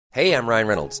Hey, I'm Ryan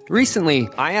Reynolds. Recently,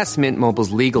 I asked Mint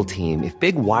Mobile's legal team if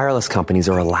big wireless companies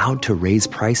are allowed to raise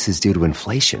prices due to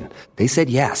inflation. They said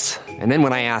yes. And then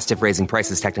when I asked if raising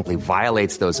prices technically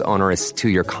violates those onerous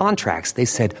two-year contracts, they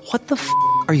said, "What the f***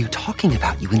 are you talking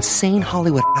about, you insane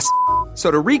Hollywood ass?" So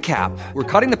to recap, we're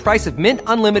cutting the price of Mint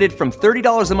Unlimited from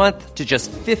 $30 a month to just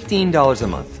 $15 a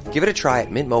month. Give it a try at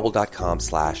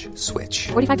mintmobile.com/switch.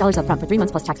 $45 up front for 3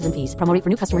 months plus taxes and fees. Promo rate for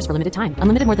new customers for limited time.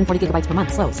 Unlimited more than 40 gigabytes per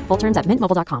month. Slows full terms at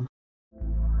mintmobile.com.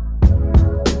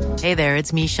 Hey there,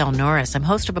 it's Michelle Norris. I'm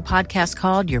host of a podcast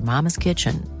called Your Mama's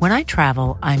Kitchen. When I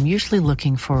travel, I'm usually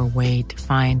looking for a way to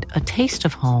find a taste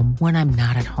of home when I'm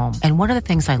not at home. And one of the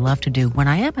things I love to do when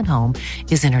I am at home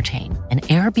is entertain. And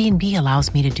Airbnb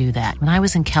allows me to do that. When I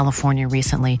was in California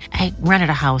recently, I rented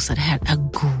a house that had a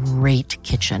great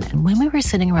kitchen. And when we were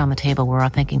sitting around the table, we were all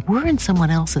thinking, we're in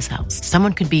someone else's house.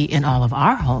 Someone could be in all of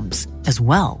our homes as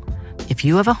well. If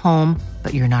you have a home,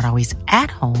 but you're not always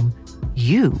at home,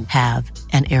 you have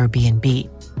an Airbnb.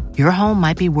 Your home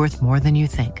might be worth more than you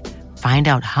think. Find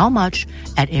out how much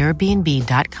at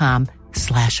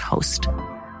airbnb.com/host.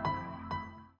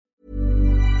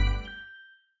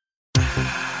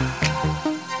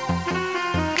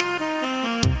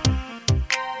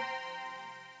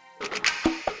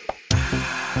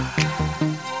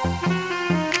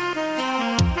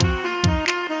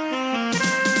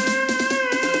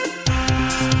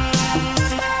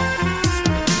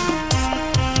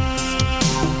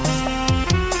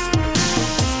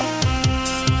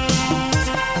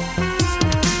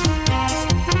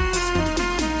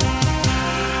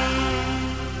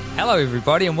 Hello,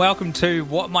 everybody, and welcome to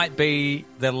what might be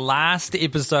the last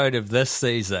episode of this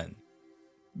season.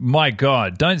 My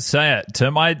God, don't say it,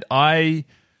 Tim. I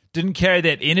didn't carry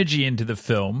that energy into the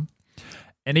film,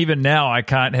 and even now I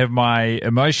can't have my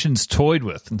emotions toyed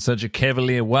with in such a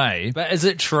cavalier way. But is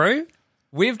it true?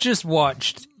 We've just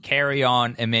watched Carry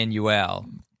On, Emmanuel,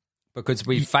 because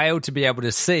we failed to be able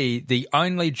to see the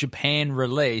only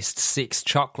Japan-released Sex,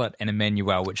 Chocolate, and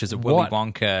Emmanuel, which is a Willy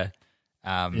Wonka...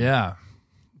 yeah.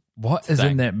 What is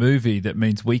in that movie that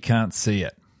means we can't see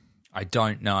it? I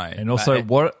don't know. And also,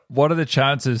 what are the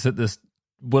chances that this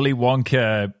Willy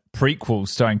Wonka prequel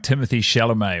starring Timothée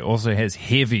Chalamet also has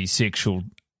heavy sexual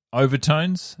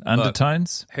undertones? Look,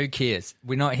 who cares?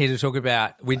 We're not here to talk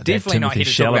about... We're definitely not here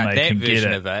to talk about that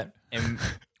version of it. And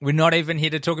we're not even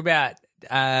here to talk about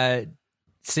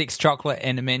Sex, Chocolate,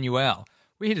 and Emmanuel.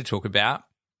 We're here to talk about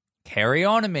Carry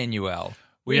On, Emmanuel.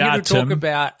 We're here to talk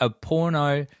about a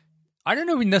porno... I don't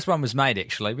know when this one was made,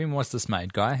 actually. When was this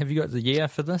made, Guy? Have you got the year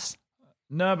for this?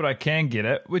 No, but I can get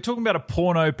it. We're talking about a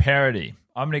porno parody.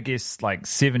 I'm going to guess like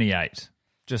 78.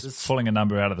 Just pulling a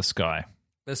number out of the sky.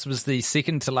 This was the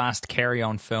second to last Carry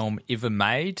On film ever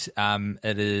made.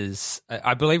 It is,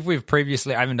 I believe I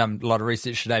haven't done a lot of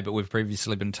research today, but we've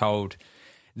previously been told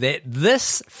that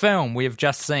this film we have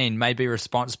just seen may be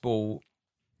responsible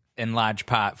in large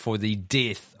part for the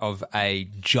death of a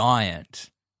giant.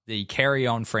 The Carry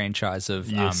On franchise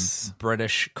of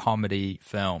British comedy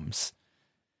films.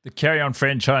 The Carry On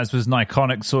franchise was an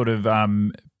iconic sort of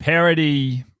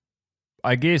parody,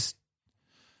 I guess,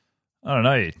 I don't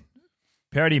know,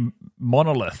 parody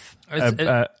monolith.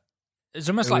 It's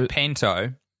almost like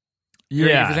Panto.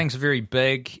 Yeah. Everything's very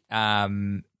big, a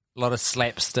lot of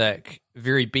slapstick,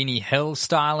 very Benny Hill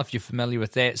style, if you're familiar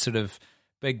with that, sort of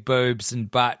big boobs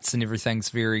and butts and everything's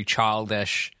very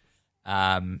childish.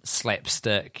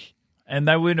 Slapstick. And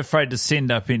they weren't afraid to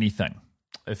send up anything.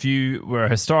 If you were a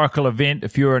historical event,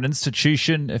 if you were an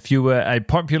institution, if you were a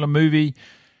popular movie,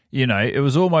 you know, it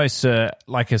was almost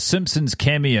like a Simpsons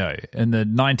cameo in the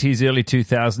 90s, early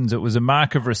 2000s. It was a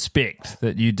mark of respect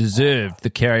that you deserved the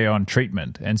Carry On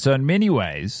treatment. And so in many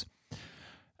ways,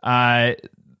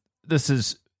 this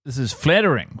is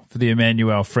flattering for the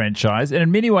Emmanuel franchise. And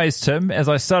in many ways, Tim, as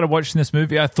I started watching this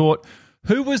movie, I thought,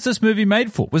 who was this movie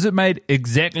made for? Was it made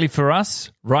exactly for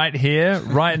us, right here,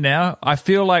 right now? I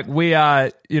feel like we are,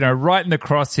 right in the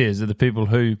crosshairs of the people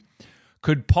who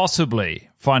could possibly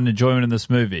find enjoyment in this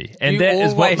movie. And that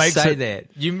is what makes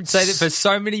it... You say that for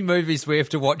so many movies we have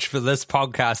to watch for this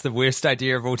podcast, the worst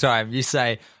idea of all time. You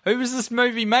say, who was this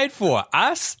movie made for?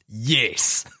 Us?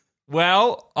 Yes.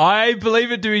 Well, I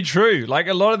believe it to be true. Like,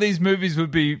 a lot of these movies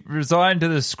would be resigned to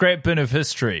the scrap bin of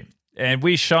history. And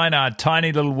we shine our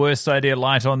tiny little worst idea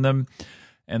light on them,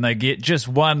 and they get just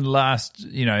one last,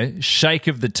 shake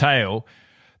of the tail.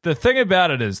 The thing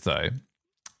about it is, though,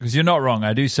 because you're not wrong,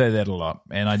 I do say that a lot,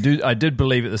 and I did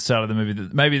believe at the start of the movie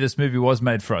that maybe this movie was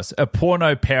made for us. A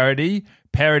porno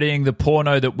parodying the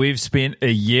porno that we've spent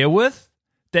a year with,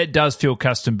 that does feel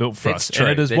custom built for us. True.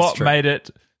 And it is That's what true. made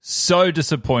it so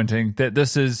disappointing that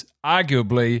this is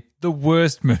arguably the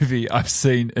worst movie I've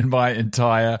seen in my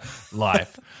entire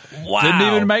life. Wow.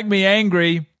 Didn't even make me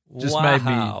angry, just made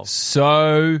me Wow.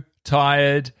 so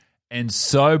tired and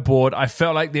so bored. I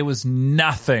felt like there was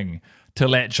nothing to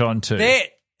latch on to. That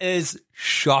is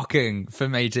shocking for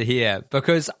me to hear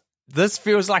because this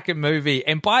feels like a movie.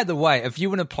 And by the way, if you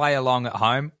want to play along at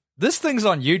home, this thing's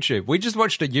on YouTube. We just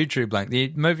watched a YouTube link.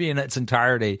 The movie in its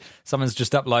entirety, someone's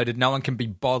just uploaded. No one can be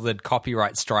bothered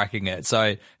copyright striking it.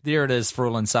 So there it is for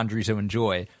all and sundry to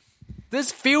enjoy.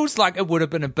 This feels like it would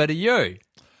have been a bit of you.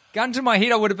 Gun to my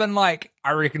head, I would have been like,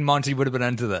 I reckon Monty would have been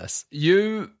into this.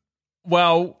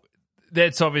 Well,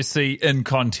 that's obviously in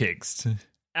context.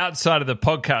 Outside of the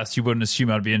podcast, you wouldn't assume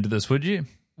I'd be into this, would you?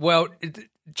 Well,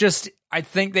 I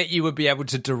think that you would be able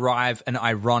to derive an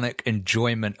ironic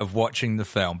enjoyment of watching the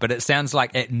film, but it sounds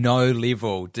like at no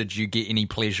level did you get any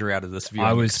pleasure out of this viewing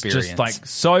I was experience. just like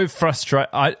so frustrated.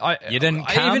 You didn't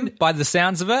come by the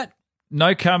sounds of it?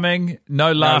 No coming,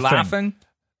 no laughing. No laughing?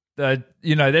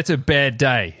 That's a bad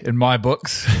day in my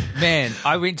books. Man,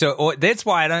 that's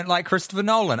why I don't like Christopher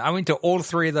Nolan. I went to all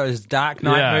three of those Dark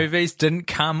Knight movies, didn't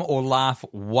come or laugh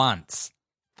once.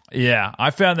 Yeah,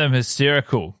 I found them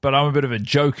hysterical, but I'm a bit of a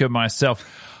joker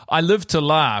myself. I live to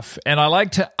laugh, and I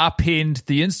like to upend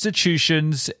the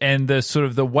institutions and the sort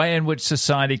of the way in which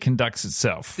society conducts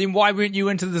itself. Then why weren't you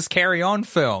into this Carry On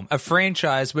film, a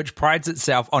franchise which prides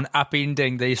itself on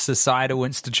upending these societal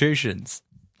institutions?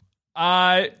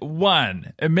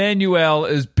 One, Emmanuel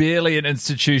is barely an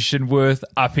institution worth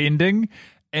upending,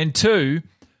 and two,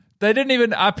 they didn't even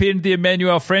upend the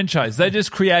Emmanuel franchise. They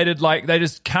just they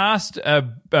just cast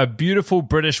a beautiful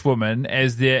British woman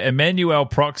as their Emmanuel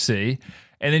proxy,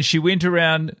 and then she went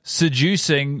around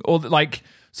seducing or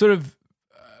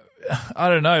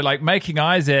making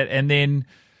eyes at and then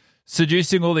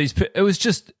seducing all these. It was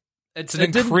just. It's an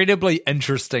incredibly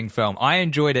interesting film. I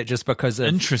enjoyed it just because of...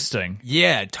 Interesting.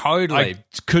 Yeah, totally. I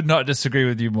could not disagree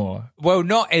with you more. Well,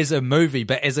 not as a movie,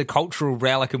 but as a cultural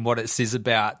relic and what it says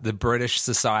about the British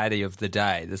society of the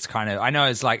day. That's kind of... I know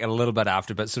it's like a little bit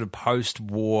after, but sort of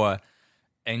post-war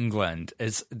England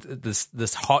is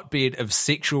this hotbed of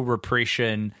sexual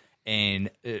repression and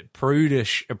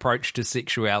prudish approach to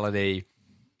sexuality.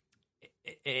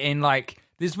 And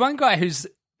there's one guy who's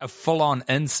a full-on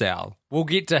incel. We'll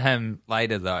get to him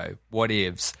later, though.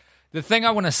 Whatevs. The thing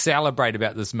I want to celebrate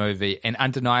about this movie, and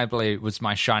undeniably was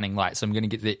my shining light, so I'm going to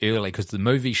get there early because the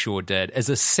movie sure did, is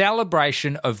a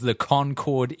celebration of the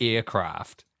Concorde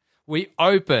aircraft. We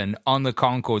open on the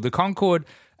Concorde. The Concorde,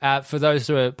 for those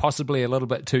who are possibly a little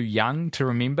bit too young to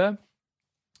remember,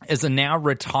 is a now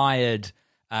retired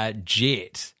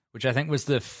jet, which I think was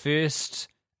the first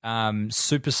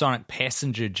supersonic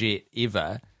passenger jet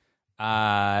ever.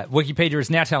 Wikipedia is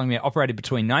now telling me it operated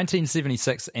between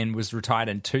 1976 and was retired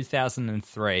in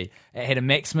 2003. It had a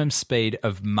maximum speed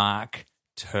of Mach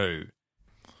 2,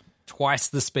 twice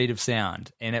the speed of sound,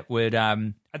 and it would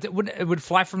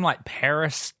fly from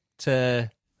Paris to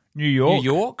New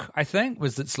York. I think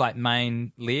was its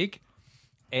main leg,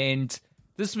 and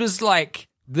this was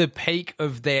the peak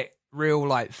of that real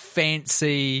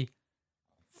fancy,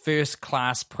 first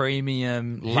class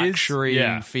premium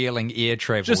luxury feeling air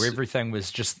travel where everything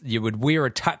was just you would wear a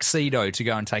tuxedo to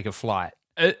go and take a flight.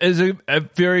 It is a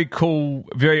very cool,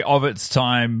 very of its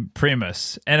time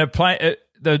premise. And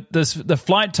the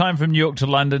flight time from New York to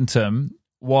London, Tim,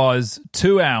 was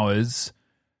 2 hours,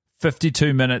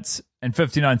 52 minutes and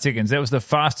 59 seconds. That was the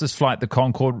fastest flight the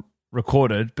Concorde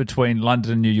recorded between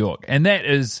London and New York. And that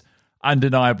is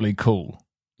undeniably cool.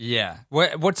 Yeah.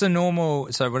 What's a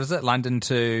normal... So what is it? London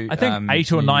to... I think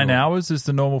 8 or 9 hours is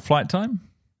the normal flight time.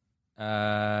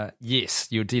 Yes,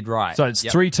 you're dead right. So it's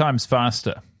 3 times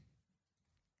faster.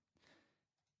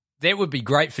 That would be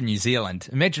great for New Zealand.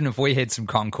 Imagine if we had some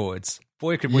Concordes.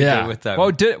 Boy, could we do with them.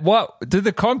 Well, did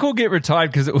the Concorde get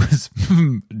retired because it was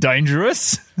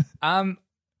dangerous? I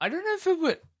don't know if it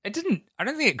would... It didn't... I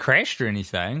don't think it crashed or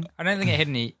anything. I don't think it had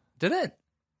any... Did it?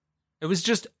 It was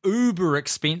just uber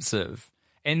expensive.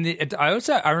 And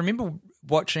I remember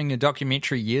watching a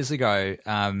documentary years ago.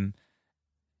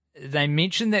 They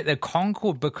mentioned that the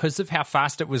Concorde, because of how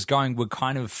fast it was going, would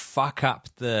kind of fuck up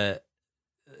it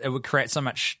would create so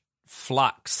much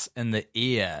flux in the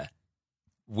air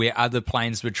where other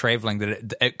planes were traveling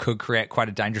that it could create quite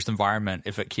a dangerous environment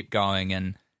if it kept going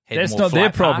and had That's more not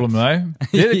their flight problem, paths.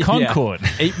 though. They're the Concorde.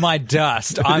 Yeah. Eat my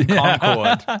dust. I'm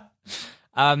Concorde.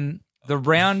 The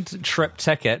round trip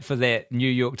ticket for that New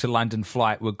York to London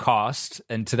flight would cost,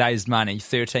 in today's money,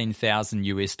 $13,000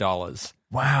 US,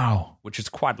 Wow. which is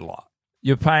quite a lot.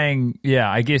 You're paying,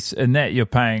 I guess in that you're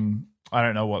paying I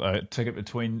don't know what a ticket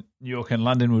between New York and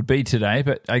London would be today,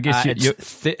 but I guess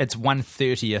it's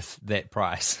 1/30th that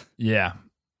price. Yeah.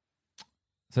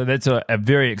 So that's a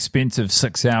very expensive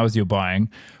 6 hours you're buying,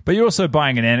 but you're also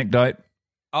buying an anecdote.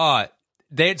 Oh,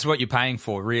 that's what you're paying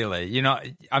for, really. You know,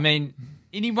 I mean,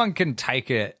 anyone can take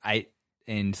a 8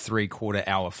 3/4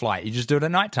 hour flight. You just do it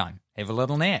at nighttime. Have a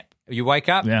little nap. You wake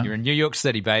up, You're in New York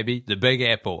City, baby, the Big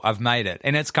Apple. I've made it.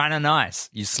 And it's kind of nice.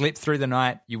 You sleep through the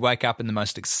night, you wake up in the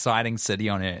most exciting city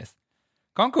on earth.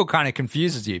 Concorde kind of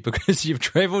confuses you because you've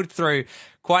traveled through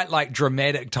quite like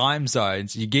dramatic time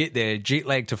zones. You get there, jet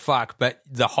lag to fuck, but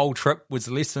the whole trip was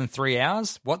less than 3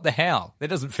 hours? What the hell? That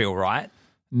doesn't feel right.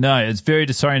 No, it's very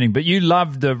disorienting. But you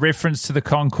loved the reference to the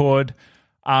Concorde.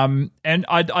 And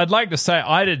I'd like to say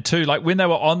I did too. Like when they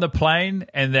were on the plane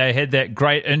and they had that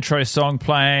great intro song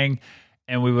playing,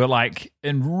 and we were like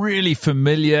in really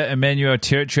familiar Emmanuel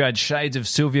territory. I had shades of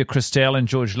Sylvia Christel and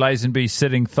George Lazenby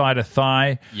sitting thigh to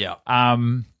thigh. Yeah.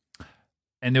 And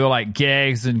there were like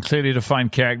gags and clearly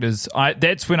defined characters.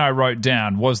 That's when I wrote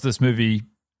down, was this movie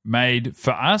made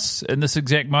for us in this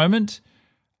exact moment?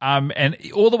 And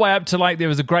all the way up to like there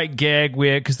was a great gag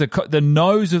where, because the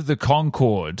nose of the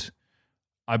Concorde,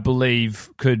 I believe,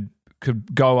 could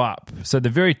go up. So the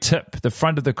very tip, the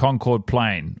front of the Concorde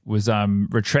plane was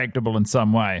retractable in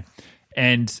some way.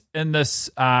 And in this,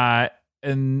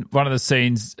 in one of the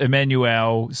scenes,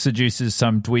 Emmanuel seduces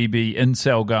some dweeby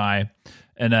incel guy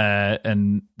in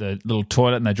the little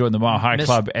toilet, and they join the Mile High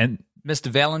Club. And Mr.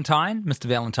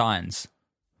 Valentine's.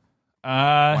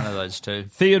 One of those two.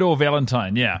 Theodore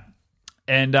Valentine, yeah.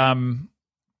 And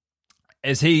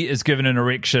as he is given an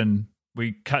erection,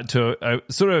 we cut to a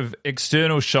sort of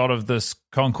external shot of this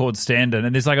Concorde stand-in,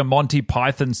 and there's like a Monty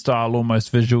Python-style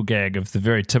almost visual gag of the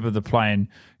very tip of the plane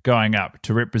going up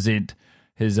to represent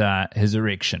his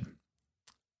erection.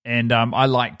 And I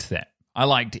liked that. I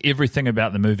liked everything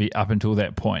about the movie up until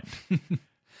that point.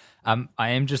 I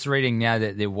am just reading now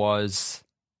that there was,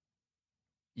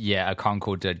 a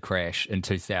Concorde did crash in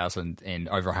 2000 and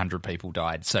over 100 people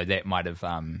died, so that might have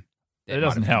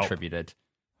contributed.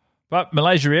 But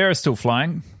Malaysia Air is still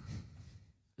flying.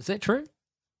 Is that true?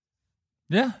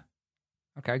 Yeah.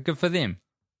 Okay, good for them.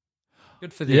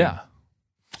 Good for them. Yeah.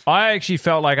 I actually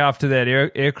felt like after that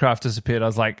aircraft disappeared, I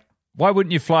was like, why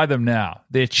wouldn't you fly them now?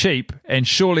 They're cheap, and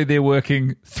surely they're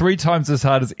working 3 times as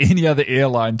hard as any other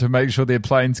airline to make sure their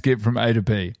planes get from A to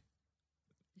B.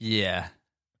 Yeah.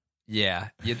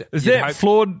 Is that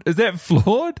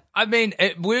flawed? I mean,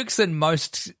 it works in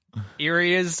most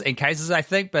areas and cases, I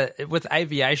think, but with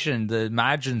aviation, the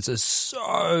margins are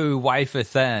so wafer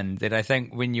thin that I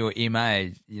think when you're MA,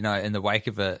 in the wake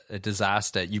of a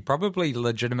disaster, you probably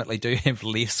legitimately do have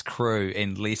less crew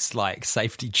and less like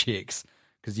safety checks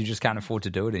because you just can't afford to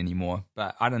do it anymore.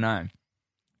 But I don't know.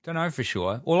 Don't know for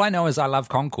sure. All I know is I love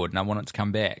Concorde and I want it to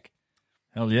come back.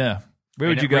 Hell yeah. Where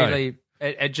would you go? Really,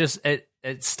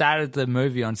 it started the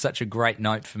movie on such a great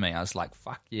note for me. I was like,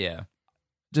 fuck yeah.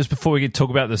 Just before we get to talk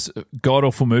about this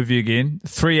god-awful movie again,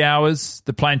 3 hours,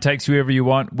 the plane takes you wherever you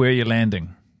want. Where are you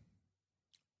landing?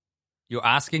 You're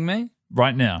asking me?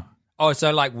 Right now. Oh,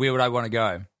 so like where would I want to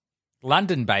go?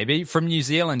 London, baby. From New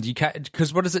Zealand. You can't,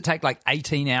 because what does it take, like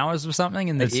 18 hours or something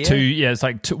in the air?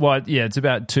 It's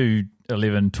about 2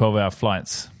 11, 12-hour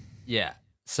flights. Yeah.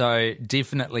 So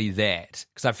definitely that,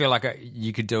 because I feel like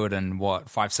you could do it in,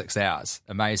 5-6 hours.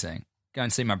 Amazing. Go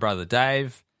and see my brother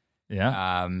Dave.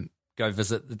 Yeah. Go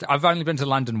visit. I've only been to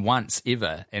London once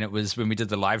ever, and it was when we did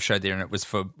the live show there, and it was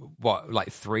for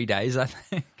 3 days, I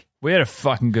think. We had a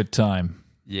fucking good time.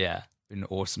 Yeah, an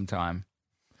awesome time.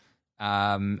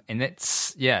 And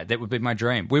that would be my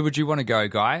dream. Where would you want to go,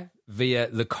 Guy? Via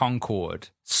the Concorde,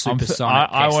 supersonic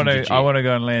passenger jet. I want to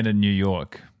go and land in New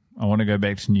York. I want to go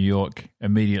back to New York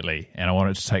immediately, and I want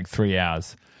it to take 3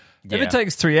 hours. Yeah. If it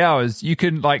takes 3 hours, you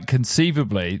can,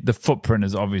 conceivably, the footprint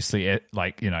is obviously, it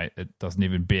doesn't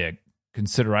even bear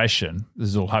consideration. This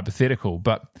is all hypothetical.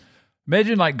 But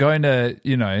imagine, going to,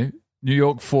 New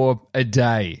York for a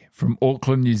day from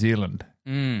Auckland, New Zealand.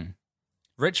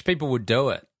 Rich people would do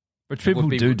it. Rich people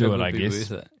do it, I guess.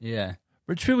 Worth it. Yeah.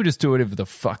 Rich people just do whatever the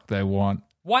fuck they want.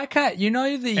 Why can't,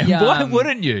 why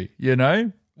wouldn't you,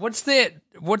 What's that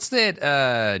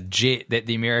jet that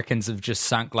the Americans have just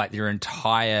sunk their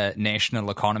entire national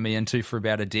economy into for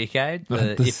about a decade?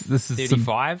 The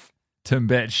F-35? Tim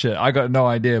Bat shit. I got no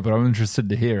idea, but I'm interested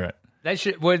to hear it. They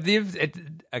should. Well,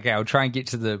 okay, I'll try and get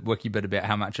to the wiki bit about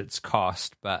how much it's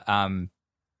cost, but I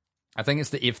think it's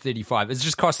the F-35. It's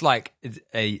just cost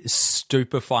a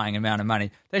stupefying amount of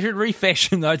money. They should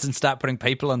refashion those and start putting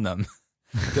people in them,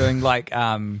 doing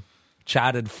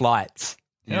chartered flights.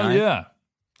 Hell yeah.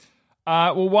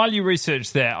 Well, while you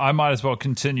research that, I might as well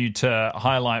continue to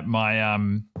highlight my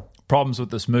problems with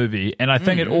this movie, and I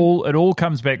think it all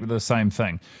comes back to the same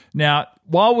thing. Now,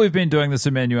 while we've been doing this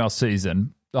Emmanuel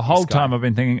season, the whole time I've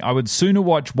been thinking I would sooner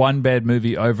watch one bad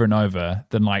movie over and over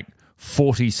than like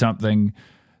 40-something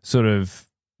sort of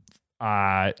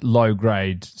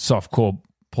low-grade softcore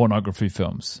pornography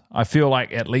films. I feel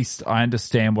like at least I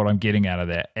understand what I'm getting out of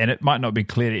that, and it might not be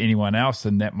clear to anyone else,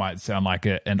 and that might sound like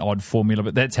an odd formula,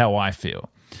 but that's how I feel.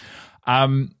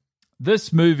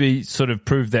 This movie sort of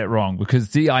proved that wrong,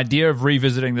 because the idea of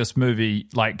revisiting this movie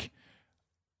like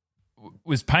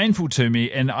was painful to me,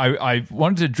 and I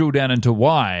wanted to drill down into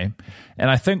why. And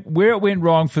I think where it went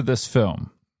wrong for this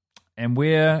film, and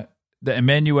where the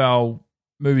Emmanuel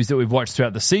movies that we've watched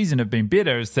throughout the season have been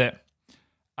better, is that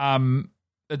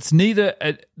it's neither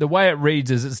the way it reads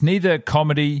is it's neither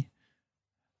comedy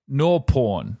nor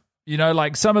porn. You know,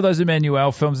 like some of those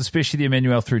Emmanuel films, especially the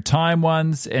Emmanuel Through Time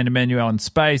ones and Emmanuel in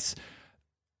Space,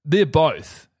 they're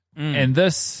both. And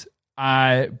this,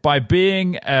 by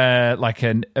being a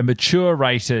mature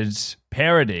rated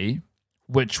parody,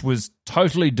 which was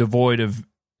totally devoid of,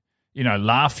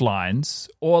 laugh lines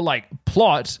or like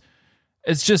plot,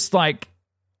 it's just like,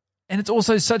 and it's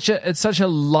also such a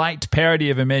light parody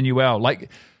of Emmanuel. Like,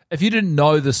 if you didn't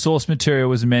know the source material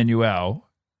was Emmanuel,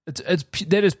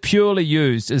 that is purely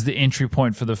used as the entry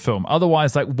point for the film.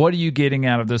 Otherwise, like, what are you getting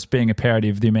out of this being a parody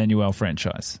of the Emmanuel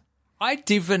franchise? I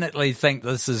definitely think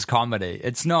this is comedy.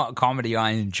 It's not comedy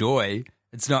I enjoy.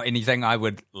 It's not anything I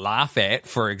would laugh at,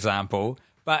 for example.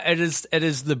 But it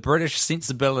is the British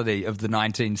sensibility of the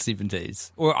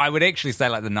 1970s. Or I would actually say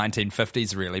like the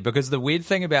 1950s, really. Because the weird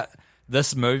thing about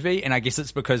this movie, and I guess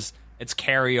it's because it's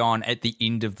Carry On at the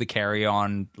end of the Carry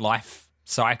On life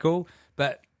cycle,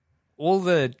 but all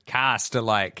the cast are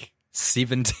like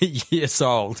 70 years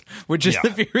old, which is a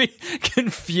very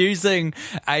confusing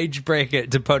age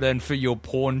bracket to put in for your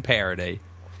porn parody.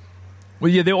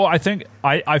 Well, yeah,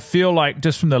 I feel like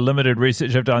just from the limited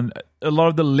research I've done, a lot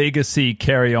of the legacy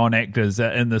Carry On actors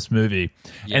are in this movie.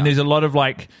 Yeah. And there's a lot of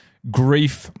like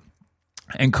grief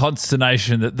and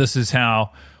consternation that this is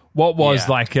how what was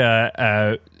like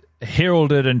a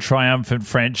heralded and triumphant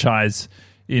franchise,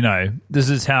 this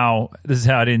is how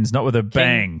it ends, not with a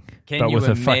bang, but with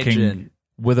a fucking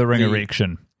withering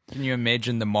erection. Can you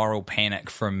imagine the moral panic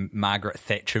from Margaret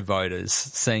Thatcher voters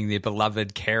seeing their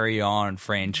beloved Carry On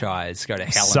franchise go to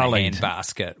hell in a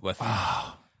handbasket with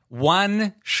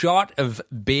one shot of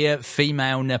bare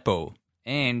female nipple?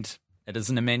 And it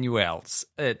isn't Emmanuel's.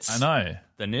 It's I know.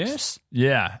 The nurse?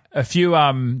 Yeah. There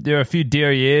are a few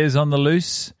derrieres on the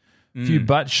loose, a few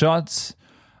butt shots.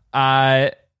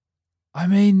 I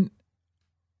mean,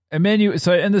 Emmanuel.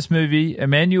 So in this movie,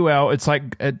 Emmanuel, it's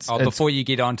like it's. Before you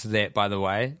get onto that, by the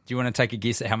way, do you want to take a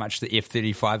guess at how much the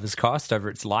F-35 has cost over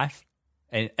its life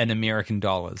in American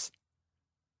dollars?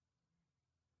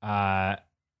 $50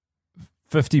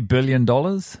 billion.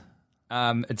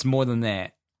 It's more than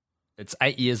that. It's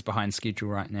 8 years behind schedule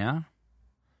right now.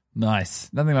 Nice.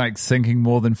 Nothing like sinking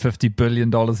more than $50 billion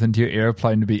into your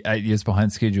airplane to be 8 years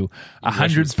behind schedule.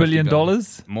 $100 billion?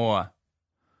 More.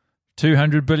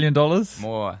 $200 billion?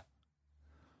 More.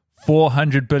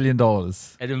 $400 billion.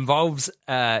 It involves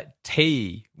a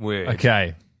T word.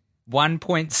 Okay.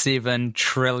 1.7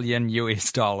 trillion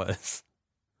US dollars.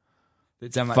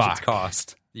 That's how much it's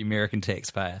cost the American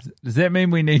taxpayer. Does that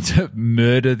mean we need to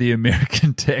murder the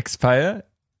American taxpayer?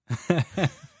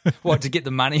 What, to get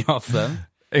the money off them?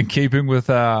 In keeping with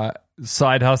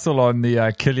Side Hustle on the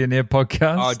Killionaire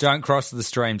podcast? Oh, don't cross the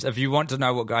streams. If you want to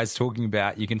know what Guy's talking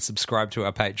about, you can subscribe to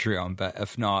our Patreon. But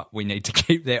if not, we need to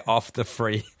keep that off the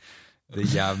free,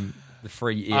 the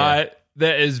free air.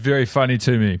 That is very funny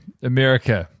to me.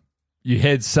 America, you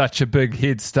had such a big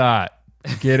head start.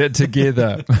 Get it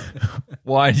together.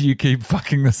 Why do you keep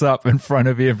fucking this up in front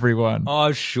of everyone?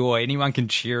 Oh, sure. Anyone can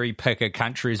cherry pick a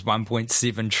country's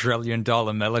 $1.7 trillion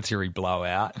military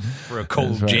blowout for a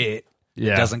cool jet.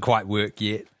 Yeah. It doesn't quite work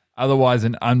yet. Otherwise,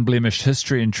 an unblemished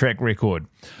history and track record.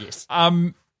 Yes.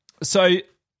 So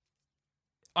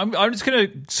I'm just going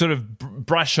to sort of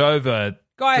brush over.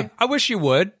 Guy, I wish you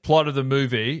would. Plot of the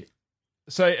movie.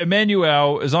 So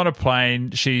Emmanuel is on a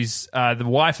plane. She's the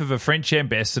wife of a French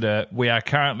ambassador. We are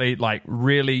currently like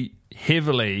really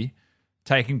heavily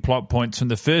taking plot points from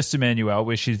the first Emmanuel,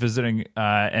 where she's visiting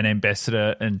an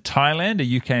ambassador in Thailand,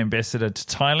 a UK ambassador to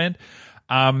Thailand.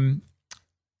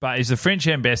 But he's a French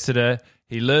ambassador.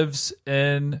 He lives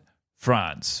in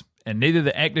France. And neither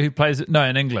the actor who plays it, no,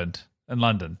 in England, in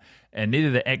London. And neither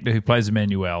the actor who plays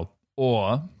Emmanuel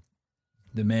or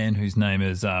the man whose name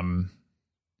is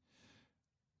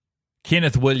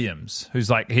Kenneth Williams,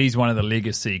 he's one of the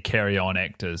legacy Carry On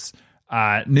actors.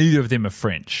 Neither of them are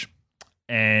French.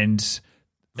 And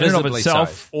in and of Visibly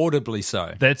itself, so. Audibly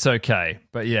so. that's okay.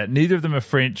 But yeah, neither of them are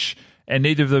French, and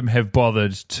neither of them have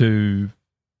bothered to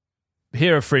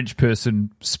hear a French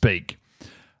person speak.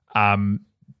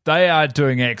 They are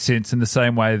doing accents in the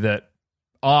same way that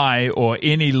I or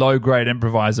any low-grade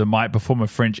improviser might perform a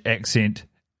French accent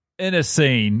in a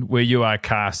scene where you are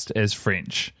cast as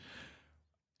French.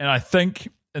 And I think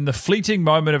in the fleeting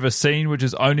moment of a scene which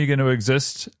is only going to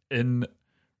exist in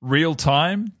real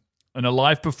time, in a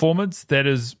live performance, that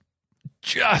is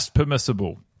just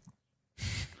permissible.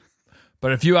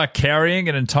 But if you are carrying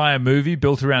an entire movie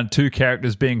built around two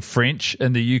characters being French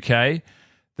in the UK,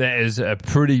 that is a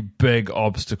pretty big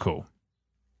obstacle.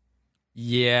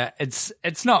 Yeah, it's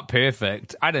not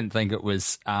perfect. I didn't think it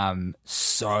was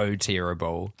so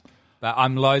terrible. But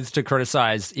I'm loath to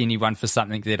criticize anyone for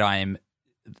something that I am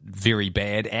very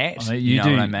bad at. You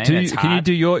know what I mean? Can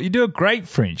you do a great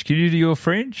French? Can you do your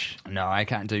French? No, I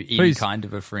can't do any Please. kind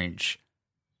of a French.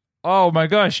 Oh my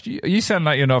gosh, you sound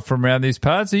like you're not from around these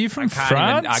parts. Are you from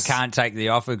France? I can't take the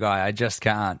offer, guy. I just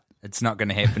can't. It's not going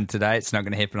to happen today. It's not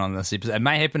going to happen on this episode. It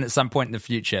may happen at some point in the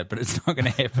future, but it's not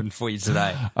going to happen for you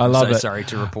today. I love I'm so it. sorry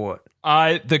to report.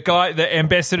 The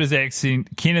ambassador's accent,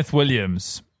 Kenneth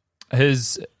Williams,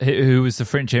 who was the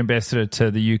French ambassador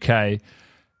to the UK,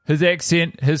 his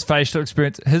accent, his facial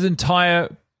experience, his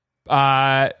entire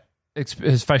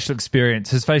his facial experience,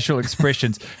 his facial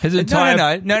expressions, his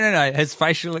entire No. His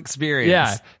facial experience.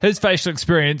 yeah, his facial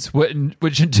experience,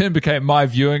 which in turn became my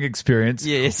viewing experience,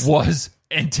 Yes. was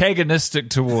antagonistic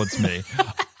towards me.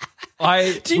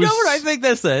 Do you know what I think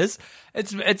this is?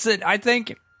 I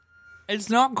think it's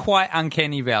not quite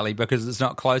Uncanny Valley because it's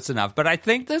not close enough, but I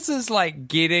think this is like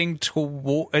getting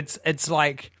toward. It's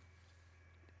like,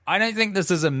 I don't think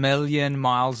this is a million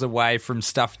miles away from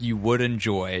stuff you would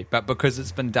enjoy, but because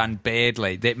it's been done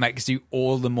badly, that makes you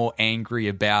all the more angry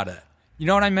about it. You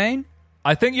know what I mean?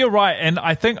 I think you're right, and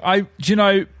I think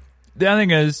the other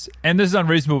thing is, and this is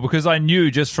unreasonable because I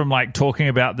knew just from like talking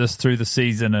about this through the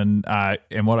season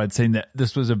and what I'd seen that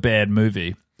this was a bad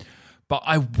movie, but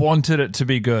I wanted it to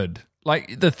be good.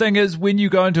 Like the thing is, when you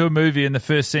go into a movie and the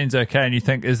first scene's okay and you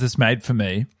think, is this made for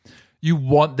me? You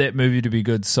want that movie to be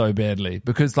good so badly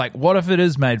because like, what if it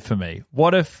is made for me?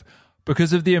 What if,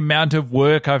 because of the amount of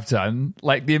work I've done,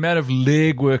 like the amount of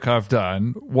leg work I've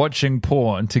done watching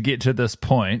porn to get to this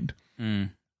point,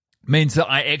 means that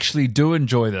I actually do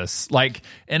enjoy this, like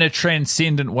in a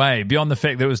transcendent way, beyond the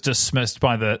fact that it was dismissed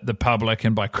by the public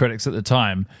and by critics at the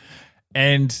time.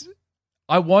 And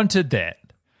I wanted that.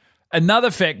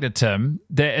 Another factor, Tim,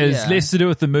 that is less to do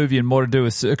with the movie and more to do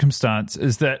with circumstance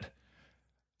is that,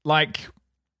 like,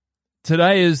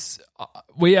 today is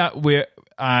we're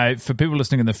for people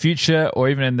listening in the future or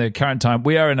even in the current time,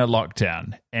 we are in a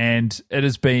lockdown, and it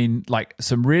has been like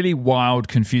some really wild,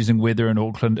 confusing weather in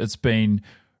Auckland. It's been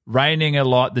raining a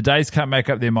lot. The days can't make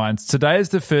up their minds. Today is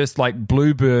the first like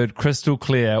bluebird, crystal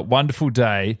clear, wonderful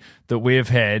day that we have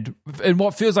had in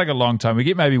what feels like a long time. We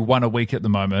get maybe one a week at the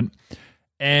moment.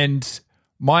 And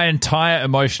my entire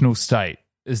emotional state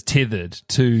is tethered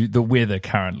to the weather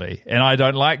currently. And I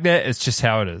don't like that. It's just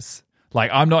how it is.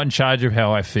 Like, I'm not in charge of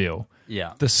how I feel.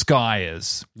 Yeah. The sky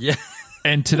is. Yeah.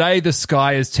 And today the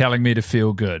sky is telling me to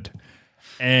feel good.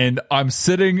 And I'm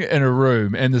sitting in a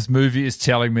room and this movie is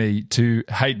telling me to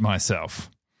hate myself.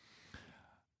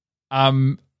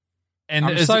 And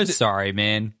I'm so sorry,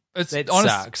 man. That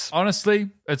sucks.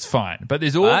 Honestly, it's fine. But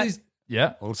there's all these...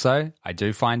 Yeah. Also, I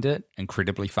do find it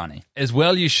incredibly funny. As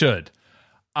well you should.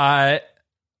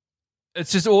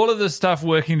 It's just all of this stuff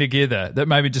working together that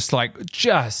made me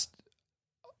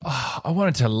I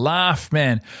wanted to laugh,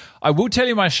 man. I will tell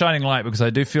you my shining light because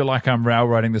I do feel like I'm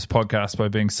railroading this podcast by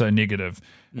being so negative.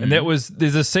 And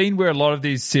there's a scene where a lot of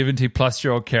these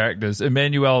 70-plus-year-old characters,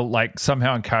 Emmanuel like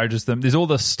somehow encourages them. There's all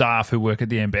the staff who work at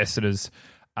the ambassador's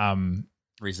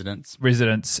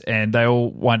residence, and they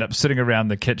all wind up sitting around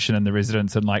the kitchen in the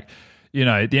residence, and like, you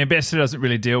know, the ambassador doesn't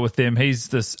really deal with them. He's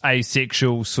this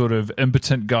asexual sort of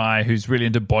impotent guy who's really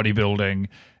into bodybuilding,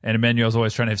 and Emmanuel's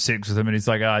always trying to have sex with him, and he's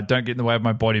like, don't get in the way of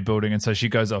my bodybuilding. And so she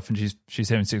goes off and she's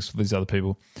having sex with these other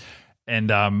people.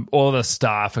 And all the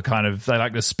staff are they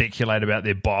like to speculate about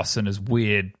their boss and his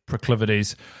weird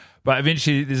proclivities. But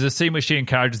eventually there's a scene where she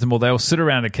encourages them all. They all sit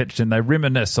around the kitchen. They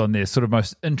reminisce on their sort of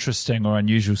most interesting or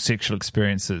unusual sexual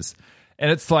experiences.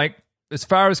 And it's like, as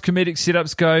far as comedic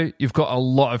setups go, you've got a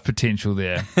lot of potential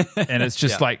there. And it's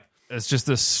just it's just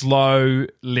a slow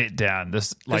letdown.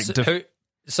 This like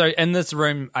So in this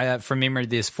room, from memory,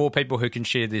 there's 4 people who can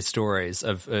share their stories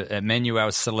of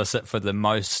Emmanuel's solicit for the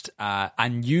most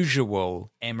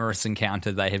unusual amorous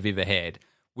encounter they have ever had.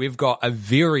 We've got a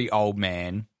very old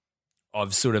man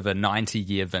of sort of a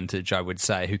 90-year vintage, I would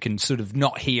say, who can sort of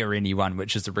not hear anyone,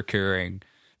 which is a recurring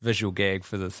visual gag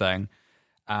for the thing.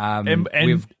 And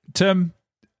Tim,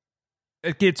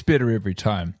 it gets better every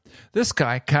time. This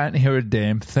guy can't hear a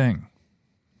damn thing.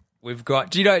 We've got,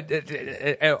 do you know,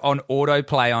 on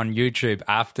autoplay on YouTube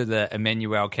after the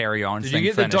Emmanuel Carry On thing Did you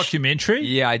get finished, the documentary?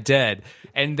 Yeah, I did.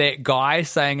 And that guy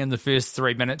saying in the first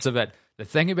 3 minutes of it, the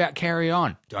thing about Carry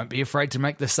On, don't be afraid to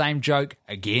make the same joke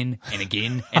again and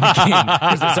again and again.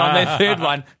 Because it's on that third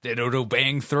one that it'll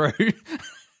bang through.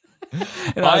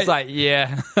 And I was like,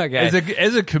 yeah, okay.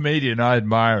 As a comedian, I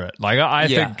admire it. Like, I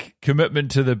think commitment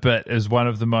to the bit is one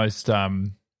of the most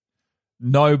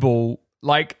noble,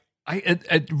 like,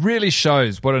 it really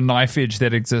shows what a knife edge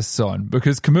that exists on,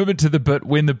 because commitment to the bit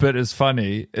when the bit is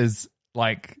funny is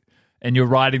like, and you're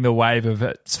riding the wave of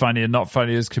it's funny and not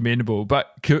funny is commendable. But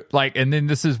like, and then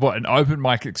this is what an open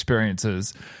mic experience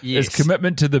is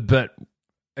commitment to the bit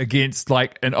against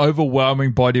like an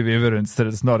overwhelming body of evidence that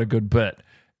it's not a good bit.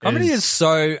 Comedy is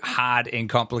so hard and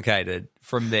complicated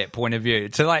from that point of view.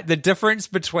 To like the difference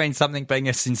between something being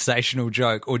a sensational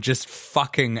joke or just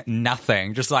fucking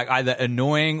nothing, just like either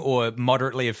annoying or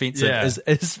moderately offensive,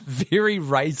 is very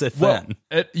razor thin.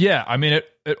 Well, I mean,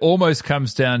 it almost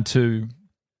comes down to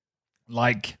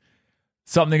like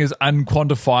something as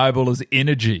unquantifiable as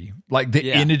energy, like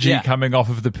the energy coming off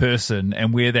of the person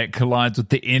and where that collides with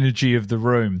the energy of the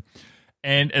room.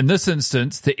 And in this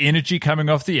instance, the energy coming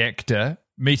off the actor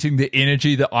meeting the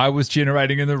energy that I was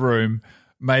generating in the room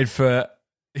made for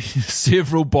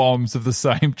several bombs of the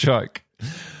same joke.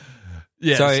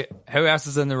 Yes. So who else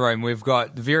is in the room? We've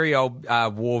got the very old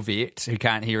war vet who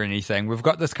can't hear anything. We've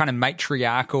got this kind of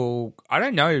matriarchal, I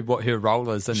don't know what her role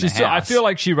is in the house. I feel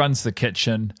like she runs the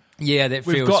kitchen. Yeah, that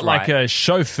feels We've got right. like a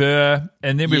chauffeur,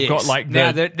 and then we've got like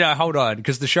no, hold on,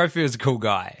 because the chauffeur is a cool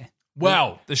guy.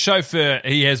 Well, the chauffeur,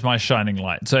 he has my shining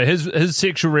light. So his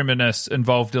sexual reminiscence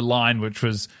involved a line which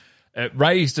was, it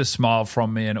raised a smile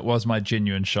from me, and it was my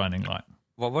genuine shining light.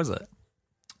 What was it?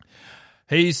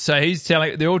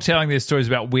 They're all telling their stories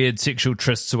about weird sexual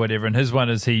trysts or whatever, and his one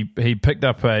is he picked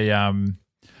up a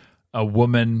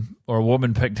woman, or a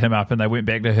woman picked him up, and they went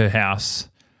back to her house.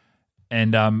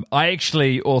 And I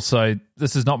actually also,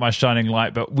 this is not my shining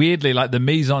light, but weirdly, like the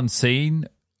mise-en-scene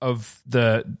of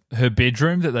her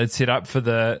bedroom that they'd set up for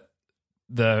the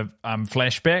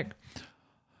flashback.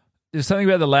 There's something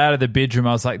about the layout of the bedroom.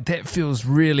 I was like, that feels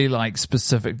really like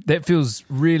specific. That feels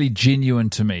really genuine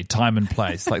to me. Time and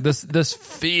place. Like this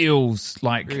feels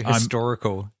like very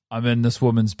historical. I'm in this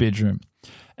woman's bedroom,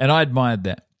 and I admired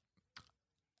that.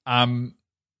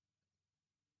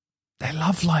 They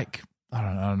love like I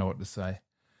don't know what to say.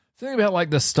 Something about like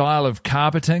the style of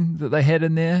carpeting that they had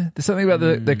in there. There's something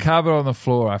about the carpet on the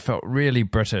floor. I felt really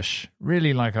British,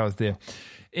 really like I was there.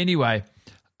 Anyway,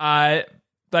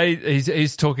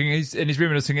 he's talking, he's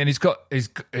reminiscing, and he's got his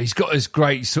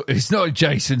great. He's not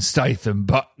Jason Statham,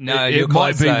 but no, it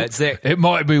might be. It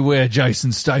might be where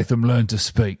Jason Statham learned to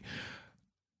speak.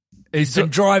 He's been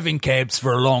driving cabs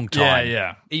for a long time.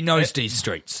 Yeah. He knows these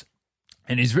streets.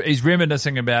 And he's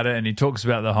reminiscing about it, and he talks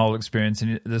about the whole experience.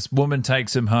 And this woman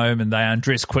takes him home, and they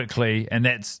undress quickly, and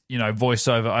that's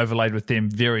voiceover overlaid with them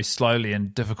very slowly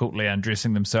and difficultly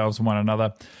undressing themselves and one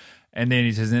another. And then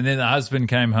he says, and then the husband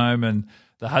came home, and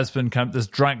this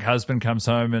drunk husband comes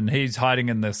home, and he's hiding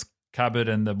in this cupboard,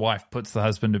 and the wife puts the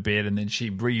husband to bed, and then she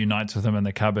reunites with him in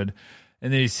the cupboard.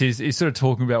 And then he says, he's sort of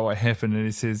talking about what happened, and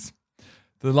he says,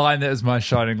 the line that is my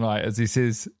shining light is he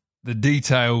says, the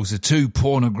details are too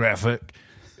pornographic,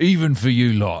 even for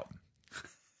you lot.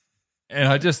 And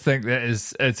I just think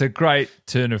it's a great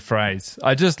turn of phrase.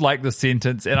 I just like the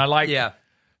sentence, and I like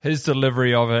his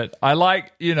delivery of it. I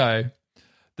like, the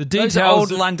details. Those old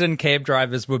London cab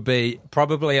drivers would be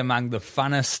probably among the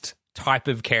funnest type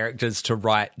of characters to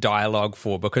write dialogue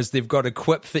for, because they've got a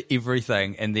quip for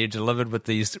everything, and they're delivered with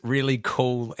these really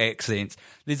cool accents.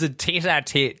 There's a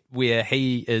tete-a-tete where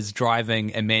he is driving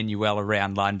Emmanuel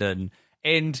around London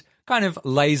and kind of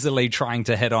lazily trying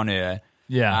to hit on her.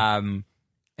 Yeah.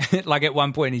 Like at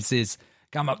one point he says,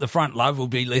 come up the front, love, will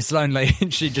be less lonely.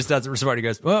 And she just doesn't respond. He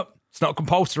goes, well, it's not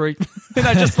compulsory. And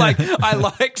I just I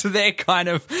liked that kind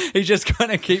of, he just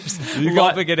kind of keeps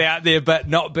lobbing it out there, but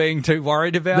not being too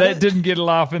worried about it. That didn't get a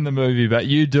laugh in the movie, but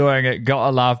you doing it got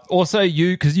a laugh. Also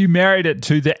because you married it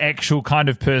to the actual kind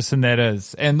of person that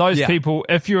is. And those people,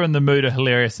 if you're in the mood, are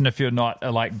hilarious. And if you're not,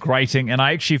 are like grating. And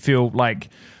I actually feel like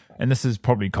and this is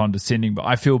probably condescending, but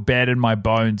I feel bad in my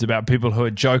bones about people who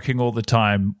are joking all the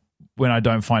time when I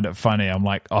don't find it funny. I'm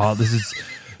like, oh,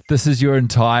 this is your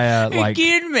entire, like...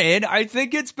 Again, man, I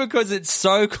think it's because it's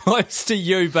so close to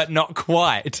you, but not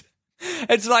quite.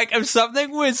 It's like if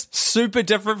something was super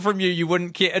different from you, you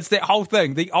wouldn't care. It's that whole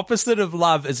thing. The opposite of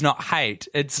love is not hate.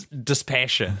 It's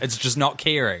dispassion. It's just not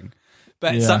caring.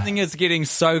 But something is getting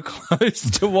so close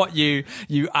to what you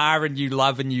are and you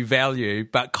love and you value,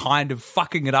 but kind of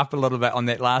fucking it up a little bit on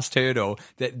that last hurdle,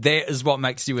 that is what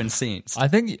makes you incensed. I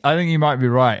think you might be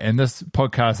right. And this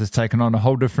podcast has taken on a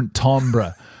whole different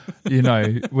timbre,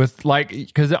 with like,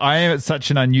 because I am at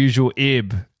such an unusual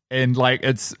ebb. And like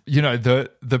it's,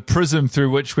 the prism through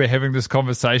which we're having this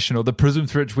conversation, or the prism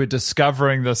through which we're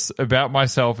discovering this about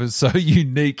myself, is so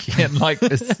unique, and like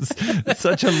it's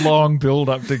such a long build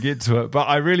up to get to it. But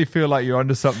I really feel like you're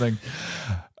onto something,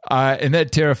 and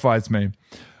that terrifies me.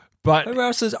 But who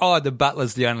else is? Oh, the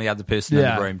butler's the only other person in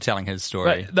the room telling his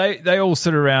story. They all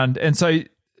sit around, and so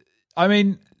I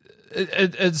mean.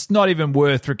 It's not even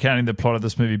worth recounting the plot of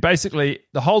this movie. Basically,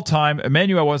 the whole time,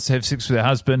 Emmanuel wants to have sex with her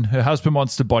husband. Her husband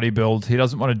wants to bodybuild. He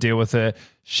doesn't want to deal with her.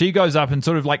 She goes up and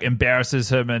sort of like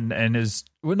embarrasses him and is,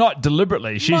 well, not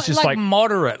deliberately. She's not, just like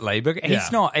moderately, but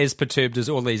he's not as perturbed as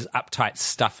all these uptight,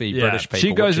 stuffy British people.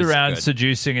 She goes around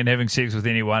seducing and having sex with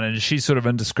anyone, and she's sort of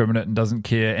indiscriminate and doesn't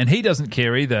care. And he doesn't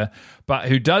care either. But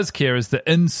who does care is the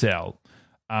incel,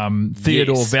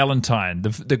 Theodore Valentine,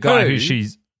 the guy who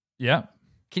she's,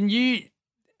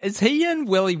 is he in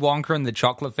Willy Wonka and the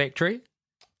Chocolate Factory?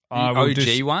 The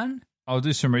OG one? I'll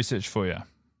do some research for you.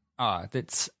 Oh,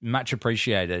 that's much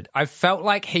appreciated. I felt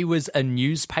like he was a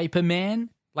newspaper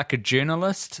man, like a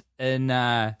journalist in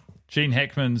Gene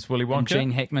Hackman's Willy Wonka,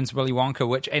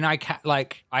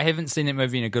 I haven't seen that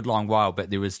movie in a good long while,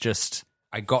 but there was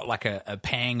I got like a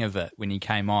pang of it when he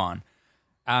came on.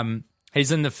 He's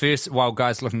in the first, while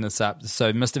guys looking this up,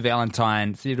 so Mr.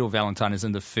 Valentine, Theodore Valentine is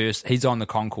in the first, he's on the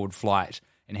Concorde flight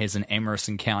and has an amorous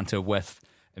encounter with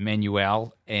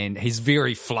Emmanuel, and he's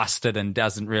very flustered and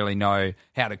doesn't really know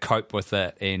how to cope with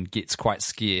it and gets quite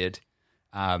scared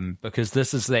because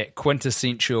this is that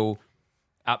quintessential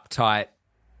uptight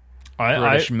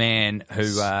British man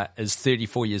who is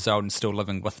 34 years old and still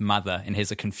living with mother and has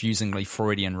a confusingly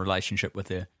Freudian relationship with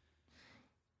her.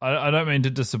 I don't mean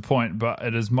to disappoint, but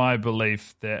it is my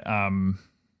belief that...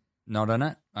 not in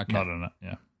it? Okay. Not in it,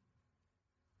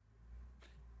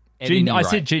 yeah. I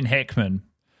said Gene Hackman.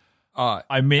 Oh,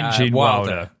 I meant Gene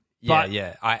Wilder.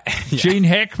 Gene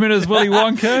Hackman is Willy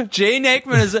Wonka? Gene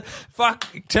Hackman is... Fuck,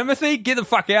 Timothy, get the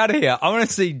fuck out of here. I want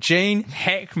to see Gene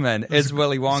Hackman as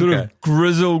Willy Wonka. Sort of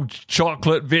grizzled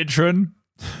chocolate veteran.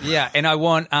 Yeah, and I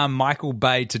want Michael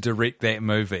Bay to direct that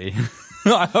movie.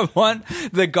 I want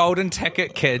the Golden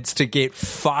Ticket kids to get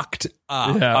fucked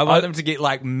up. Yeah, I want them to get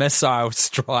like missile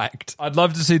striked. I'd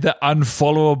love to see the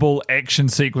unfollowable action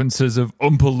sequences of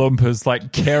Oompa Loompas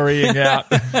like carrying out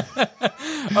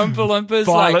Oompa Loompas,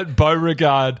 Violet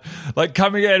Beauregard, like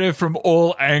coming at her from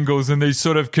all angles in these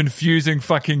sort of confusing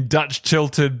fucking Dutch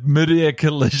tilted mid-air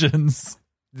collisions.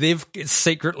 They've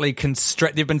secretly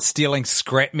they've been stealing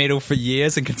scrap metal for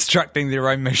years and constructing their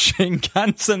own machine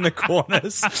guns in the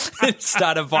corners and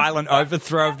start a violent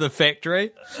overthrow of the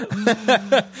factory.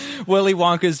 Willy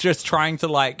Wonka's just trying to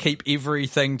like keep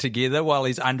everything together while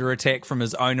he's under attack from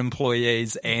his own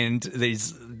employees and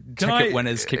these ticket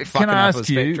winners keep fucking up his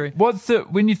factory.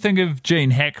 When you think of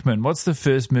Gene Hackman, what's the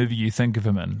first movie you think of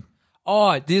him in?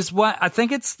 Oh, there's one. I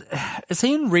think is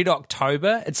he in Red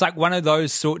October? It's like one of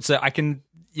those sorts of, I can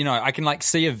like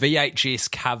see a VHS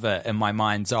cover in my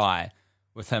mind's eye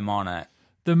with him on it.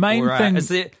 The main thing is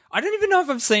that I don't even know if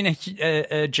I've seen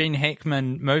a Gene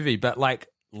Hackman movie, but like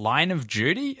Line of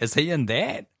Duty, is he in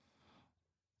that?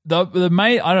 The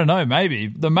main, I don't know,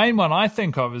 maybe the main one I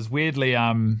think of is weirdly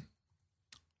The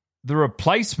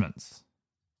Replacements.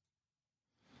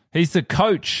 He's the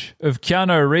coach of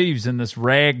Keanu Reeves in this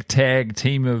ragtag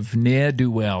team of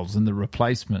ne'er-do-wells in The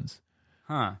Replacements.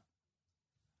 Huh.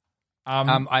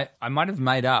 I might have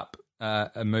made up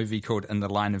a movie called In the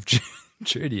Line of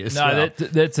Duty as well. No,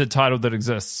 that's a title that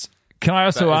exists. Can I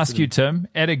also ask you, Tim,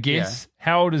 at a guess,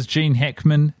 how old is Gene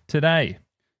Hackman today?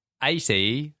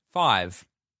 85.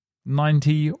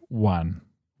 91.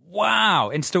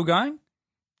 Wow. And still going?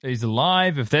 He's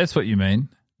alive, if that's what you mean.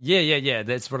 Yeah.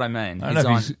 That's what I mean. I don't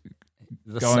know if he's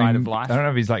the side of life. I don't know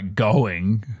if he's like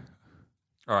going.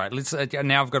 All right. Let's.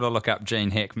 Now I've got to look up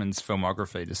Gene Hackman's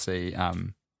filmography to see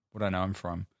what I know him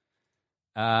from.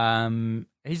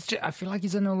 I feel like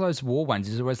he's in all those war ones.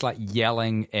 He's always like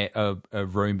yelling at a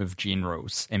room of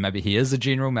generals, and maybe he is a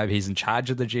general. Maybe he's in charge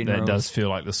of the generals. That does feel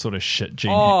like the sort of shit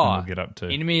Gene Hackman will get up to.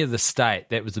 Enemy of the State.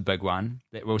 That was a big one.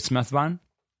 That Will Smith one,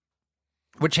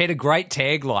 which had a great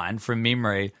tagline from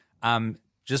memory.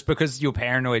 Just because you're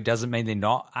paranoid doesn't mean they're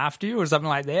not after you, or something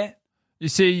like that. You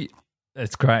see,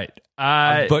 it's great.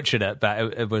 I butchered it,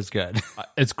 but it was good.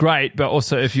 It's great, but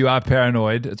also if you are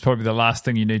paranoid, it's probably the last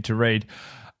thing you need to read.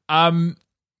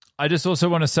 I just also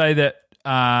want to say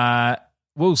that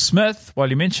Will Smith, while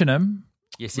you mention him,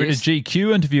 read a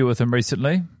GQ interview with him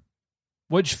recently.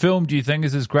 Which film do you think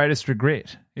is his greatest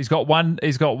regret? He's got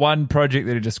one project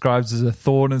that he describes as a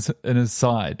thorn in his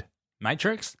side.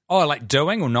 Matrix? Oh, like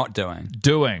doing or not doing?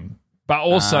 Doing. But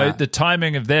also the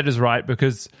timing of that is right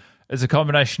because it's a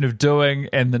combination of doing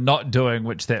and the not doing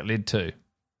which that led to.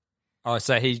 Oh,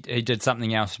 so he did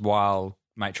something else while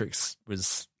Matrix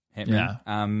was happening.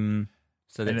 Yeah.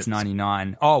 So that's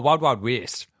 99. Oh, Wild Wild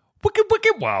West. Wicked,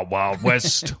 wicked, wild, wild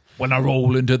west. When I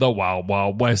roll into the wild,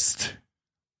 wild west.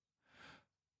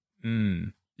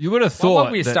 You would have thought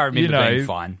Wild Wild West, I remember being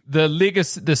fine. The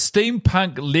legacy, the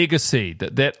steampunk legacy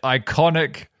that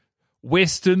iconic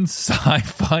Western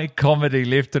sci-fi comedy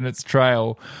left in its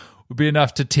trail would be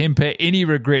enough to temper any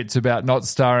regrets about not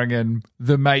starring in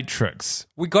The Matrix.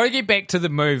 We got to get back to the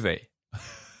movie.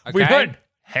 Okay? We don't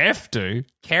have to.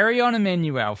 Carry On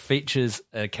Emmanuel features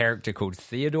a character called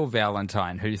Theodore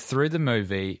Valentine who, through the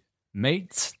movie,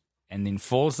 meets and then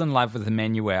falls in love with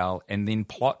Emmanuel and then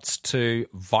plots to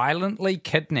violently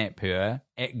kidnap her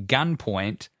at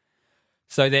gunpoint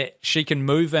so that she can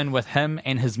move in with him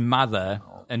and his mother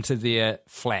into their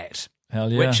flat.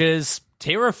 Hell yeah. Which is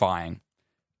terrifying.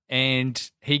 And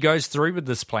he goes through with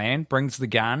this plan, brings the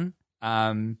gun,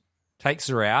 takes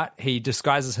her out. He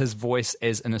disguises his voice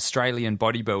as an Australian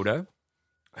bodybuilder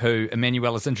who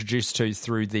Emmanuel is introduced to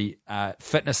through the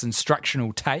fitness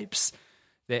instructional tapes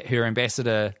that her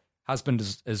ambassador husband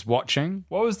is watching.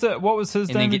 What was his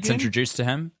name and then gets again? introduced to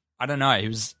him. I don't know. He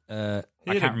was I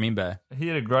can't remember. He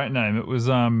had a great name. It was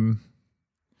I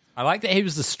like that he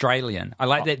was Australian. I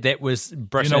like that was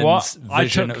Britain's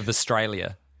vision of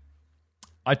Australia.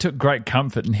 I took great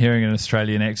comfort in hearing an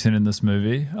Australian accent in this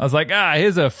movie. I was like,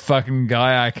 here's a fucking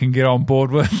guy I can get on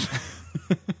board with.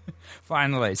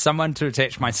 Finally, someone to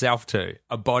attach myself to,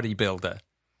 a bodybuilder.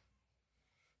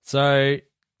 So,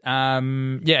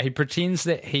 he pretends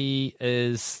that he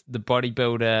is the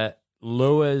bodybuilder,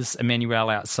 lures Emmanuel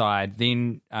outside,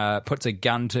 then puts a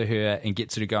gun to her and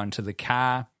gets her to go into the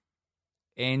car.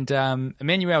 And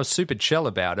Emmanuel's super chill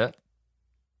about it,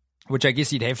 which I guess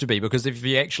he'd have to be, because if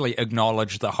you actually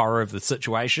acknowledge the horror of the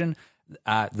situation,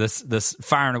 this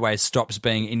far and away stops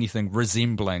being anything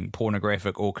resembling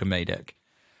pornographic or comedic.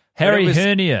 Harry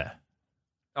Hernia.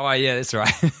 Oh, yeah, that's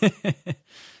right.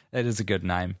 That is a good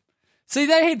name. See,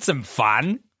 they had some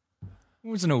fun. It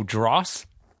wasn't all dross.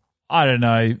 I don't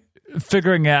know.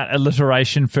 Figuring out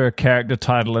alliteration for a character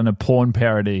title in a porn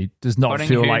parody does not Putting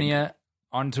feel Hernia like...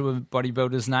 onto a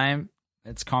bodybuilder's name,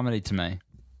 it's comedy to me.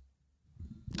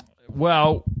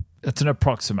 Well, it's an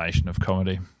approximation of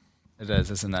comedy. It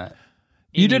is, isn't it?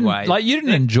 You didn't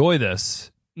enjoy this.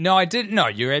 No, I didn't. No,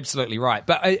 you're absolutely right.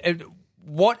 But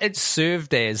what it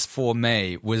served as for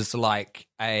me was like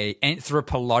a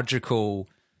anthropological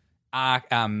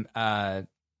artifact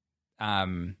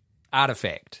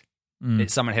that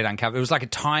someone had uncovered. It was like a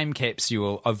time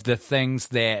capsule of the things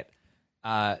that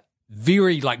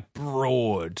very like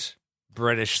broad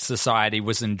British society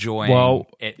was enjoying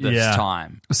at this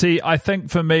time. See, I think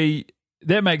for me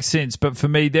that makes sense, but for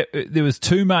me there was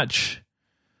too much.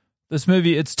 This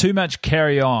movie, it's too much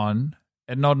Carry On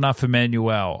and not enough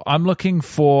Emmanuel. I'm looking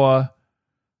for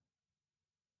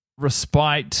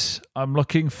respite. I'm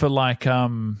looking for like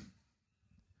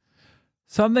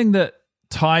something that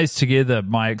ties together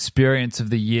my experience of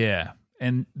the year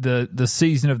and the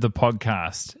season of the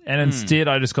podcast. And instead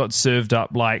I just got served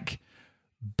up like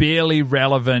barely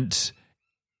relevant,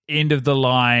 end of the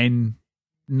line,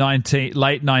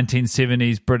 late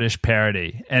 1970s British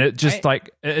parody, and it just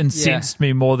it incensed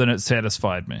me more than it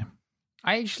satisfied me.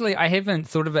 I haven't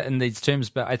thought of it in these terms,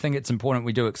 but I think it's important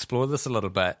we do explore this a little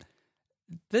bit.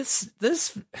 This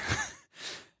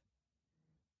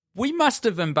we must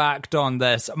have embarked on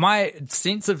this. My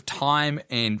sense of time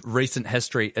and recent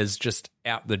history is just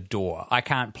out the door. I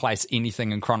can't place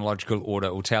anything in chronological order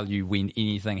or tell you when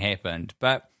anything happened.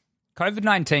 But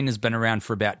COVID-19 has been around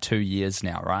for about 2 years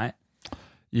now, right?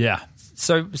 Yeah.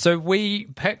 So we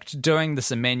picked doing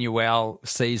this Emmanuel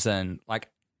season like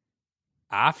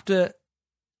after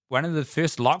one of the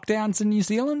first lockdowns in New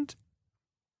Zealand.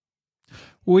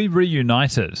 We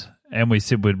reunited and we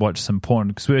said we'd watch some porn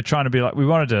because we were trying to be like we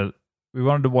wanted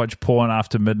to watch porn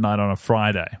after midnight on a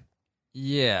Friday.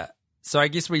 Yeah. So I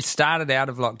guess we started out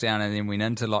of lockdown and then went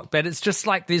into but it's just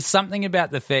like there's something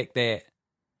about the fact that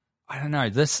I don't know,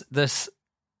 this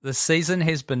season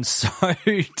has been so,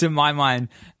 to my mind,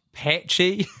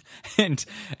 patchy and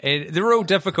they're all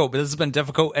difficult, but this has been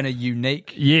difficult in a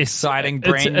unique, exciting,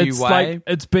 brand new way. Like,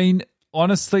 it's been,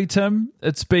 honestly, Tim,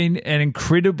 it's been an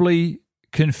incredibly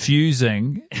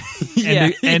confusing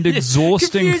and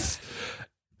exhausting,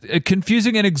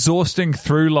 confusing and exhausting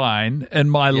through line in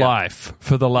my life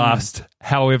for the last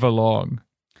however long.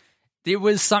 There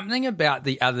was something about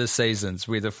the other seasons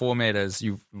where the format is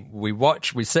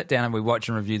we sit down and we watch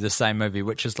and review the same movie,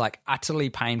 which is like utterly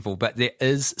painful, but there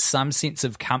is some sense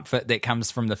of comfort that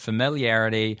comes from the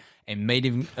familiarity and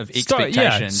meeting of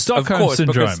expectations. Stockholm of course,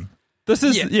 syndrome. This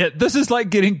is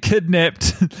like getting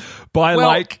kidnapped by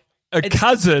a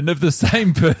cousin of the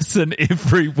same person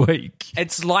every week.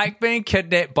 It's like being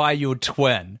kidnapped by your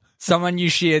twin. Someone you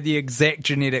share the exact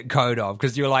genetic code of,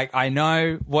 because you're like, I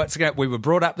know we were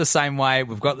brought up the same way,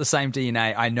 we've got the same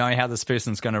DNA, I know how this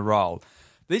person's going to roll.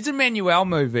 These Emmanuel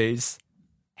movies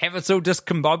have us all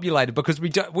discombobulated because we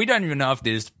don't even know if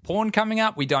there's porn coming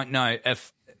up. We don't know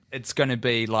if it's going to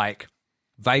be like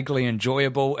vaguely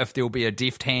enjoyable, if there'll be a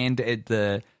deft hand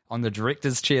on the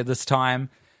director's chair this time.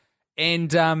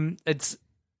 And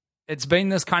it's been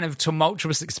this kind of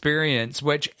tumultuous experience,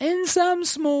 which in some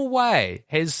small way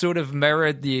has sort of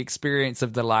mirrored the experience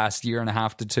of the last year and a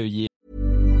half to 2 years.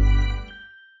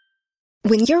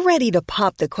 When you're ready to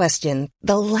pop the question,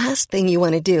 the last thing you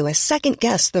want to do is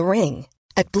second-guess the ring.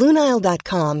 At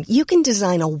BlueNile.com, you can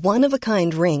design a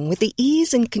one-of-a-kind ring with the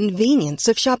ease and convenience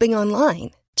of shopping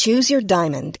online. Choose your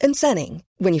diamond and setting.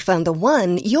 When you find the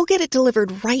one, you'll get it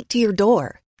delivered right to your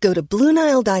door. Go to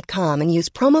BlueNile.com and use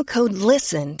promo code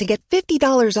LISTEN to get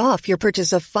 $50 off your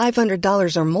purchase of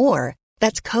 $500 or more.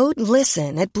 That's code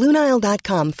LISTEN at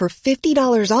BlueNile.com for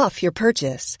 $50 off your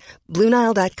purchase.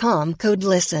 BlueNile.com, code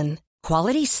LISTEN.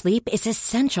 Quality sleep is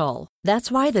essential. That's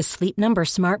why the Sleep Number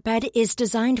Smart Bed is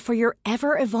designed for your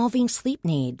ever-evolving sleep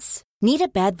needs. Need a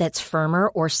bed that's firmer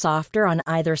or softer on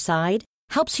either side?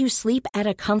 Helps you sleep at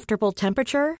a comfortable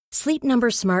temperature? Sleep Number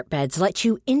Smart Beds let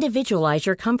you individualize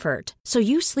your comfort, so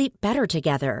you sleep better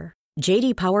together.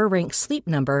 J.D. Power ranks Sleep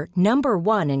Number number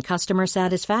 1 in customer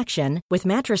satisfaction with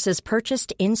mattresses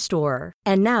purchased in-store.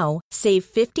 And now, save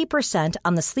 50%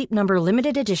 on the Sleep Number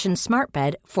Limited Edition Smart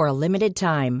Bed for a limited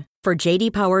time. For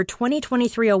J.D. Power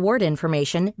 2023 award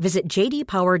information, visit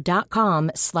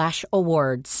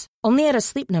jdpower.com/awards. Only at a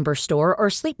Sleep Number store or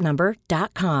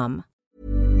sleepnumber.com.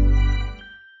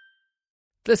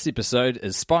 This episode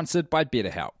is sponsored by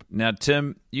BetterHelp. Now,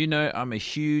 Tim, you know I'm a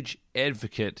huge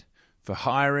advocate for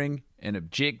hiring an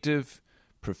objective,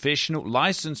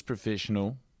 licensed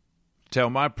professional to tell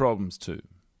my problems to,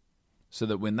 so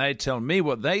that when they tell me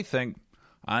what they think,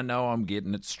 I know I'm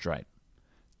getting it straight.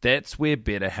 That's where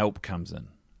BetterHelp comes in.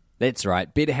 That's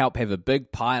right. BetterHelp have a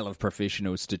big pile of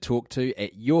professionals to talk to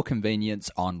at your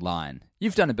convenience online.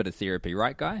 You've done a bit of therapy,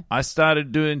 right, Guy? I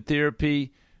started doing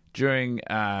therapy during,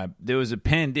 there was a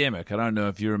pandemic, I don't know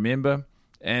if you remember,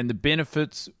 and the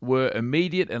benefits were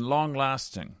immediate and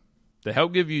long-lasting. They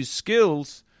help give you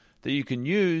skills that you can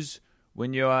use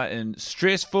when you are in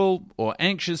stressful or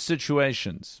anxious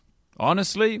situations.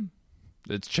 Honestly,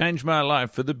 it's changed my life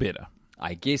for the better.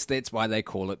 I guess that's why they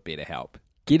call it BetterHelp.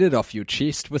 Get it off your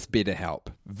chest with BetterHelp.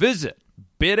 Visit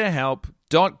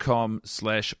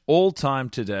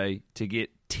betterhelp.com/alltime today to get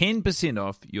 10%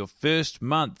 off your first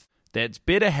month. That's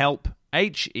BetterHelp,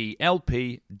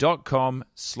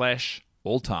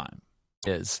 HELP.com/alltime.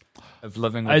 Is of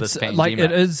living with this pandemic. Like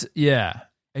it is, yeah.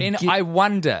 I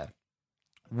wonder,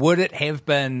 would it have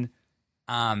been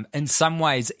in some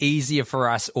ways easier for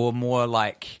us or more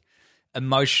like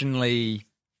emotionally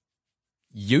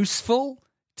useful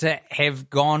to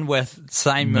have gone with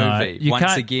same movie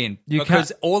once again?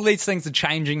 Because all these things are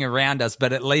changing around us,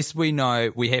 but at least we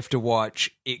know we have to watch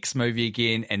X movie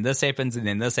again, and this happens, and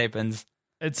then this happens.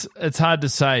 It's hard to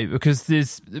say because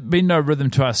there's been no rhythm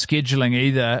to our scheduling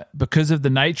either because of the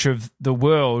nature of the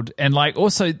world and like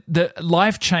also the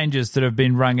life changes that have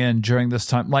been rung in during this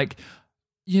time. Like,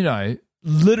 you know,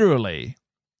 literally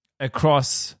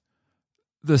across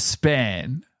the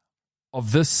span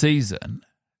of this season,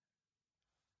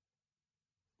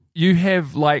 you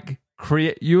have like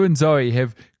you and Zoe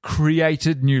have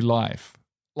created new life.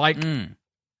 Like,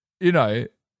 you know,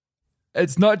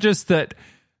 it's not just that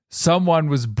someone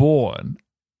was born,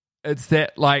 it's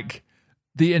that like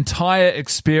the entire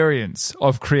experience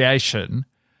of creation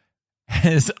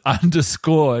has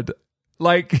underscored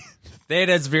Like, that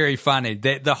is very funny.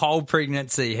 That the whole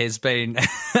pregnancy has been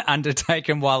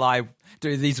undertaken while I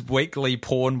do these weekly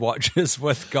porn watches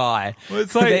with Guy. Well,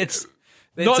 it's like, that's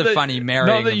a funny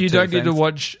marrying. Not that you of two don't get to things.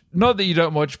 watch. Not that you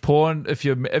don't watch porn if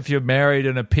you're married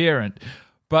and a parent,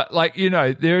 but like, you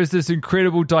know, there is this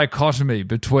incredible dichotomy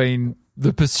between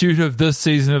the pursuit of this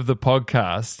season of the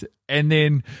podcast and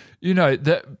then, you know,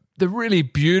 the really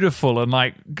beautiful and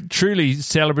like truly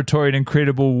celebratory and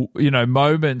incredible, you know,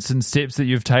 moments and steps that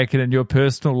you've taken in your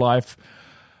personal life.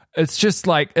 It's just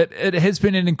like it has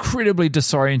been an incredibly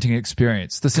disorienting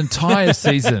experience. This entire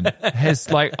season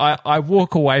has like I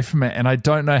walk away from it and I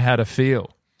don't know how to feel.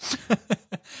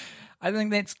 I think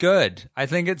that's good. I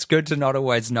think it's good to not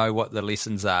always know what the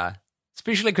lessons are,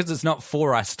 especially because it's not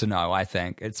for us to know. I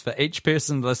think it's for each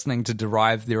person listening to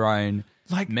derive their own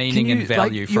Like meaning and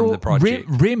value from the project.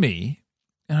 Remy,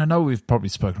 and I know we've probably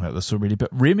spoken about this already, but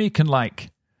Remy can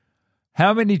like,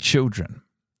 how many children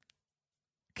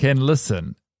can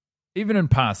listen, even in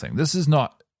passing? This is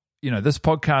not, you know, this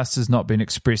podcast has not been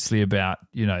expressly about,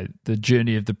 you know, the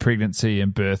journey of the pregnancy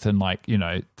and birth and like, you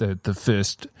know, the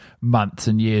first months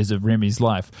and years of Remy's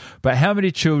life. But how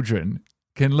many children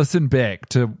can listen back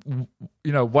to,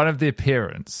 you know, one of their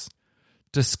parents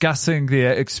discussing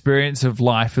their experience of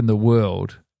life in the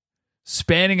world,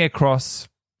 spanning across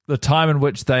the time in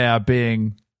which they are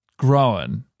being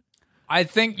grown? I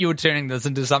think you're turning this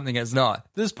into something it's not.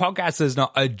 This podcast is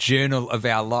not a journal of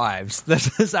our lives.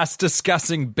 This is us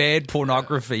discussing bad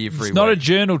pornography every week. It's not a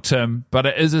journal, Tim, but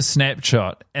it is a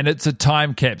snapshot, and it's a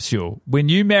time capsule. When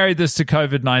you married this to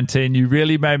COVID-19, you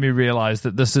really made me realize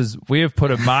that we have put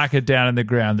a marker down in the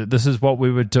ground, that this is what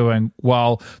we were doing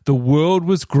while the world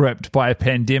was gripped by a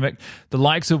pandemic, the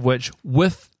likes of which,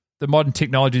 with the modern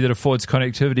technology that affords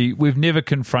connectivity, we've never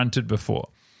confronted before.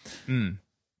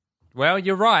 Well,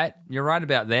 you're right. You're right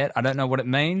about that. I don't know what it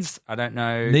means. I don't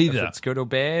know Neither. if it's good or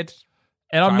bad.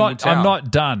 And I'm Time will not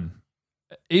tell. done.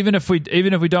 Even if we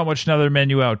don't watch another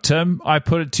Emmanuel, Tim, I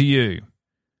put it to you.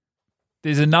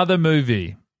 There's another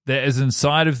movie that is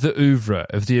inside of the oeuvre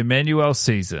of the Emmanuel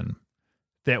season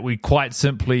that we quite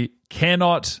simply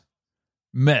cannot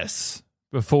miss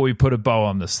before we put a bow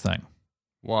on this thing.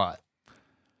 What?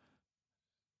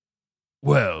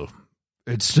 Well,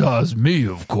 it stars me,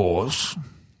 of course.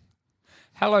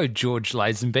 Hello, George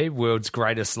Lazenby, world's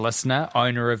greatest listener,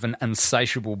 owner of an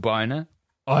insatiable boner.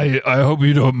 I hope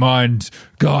you don't mind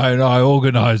Guy and I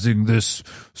organising this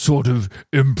sort of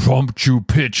impromptu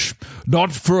pitch,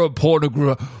 not for a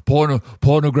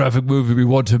pornographic movie we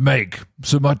want to make,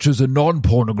 so much as a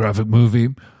non-pornographic movie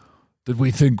that we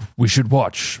think we should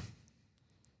watch.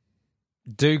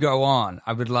 Do go on.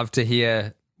 I would love to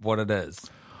hear what it is.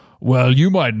 Well, you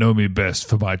might know me best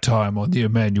for my time on the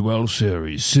Emmanuel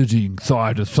series, sitting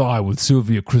thigh to thigh with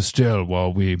Sylvia Christel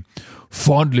while we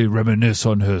fondly reminisce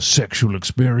on her sexual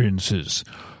experiences.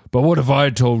 But what if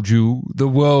I told you the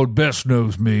world best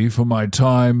knows me for my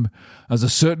time as a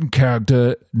certain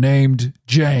character named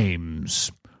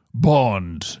James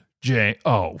Bond?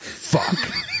 Oh, fuck.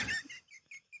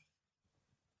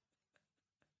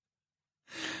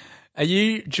 Are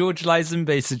you, George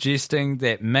Lazenby, suggesting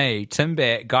that me, Tim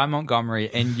Batt, Guy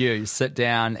Montgomery, and you sit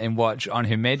down and watch On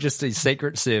Her Majesty's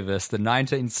Secret Service, the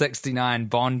 1969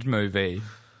 Bond movie,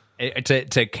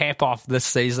 to cap off this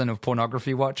season of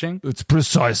pornography watching? It's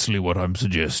precisely what I'm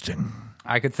suggesting.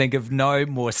 I could think of no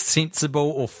more sensible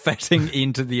or fitting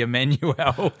into the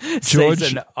Emmanuel George,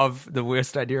 season of the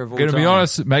worst idea of all time. Going to be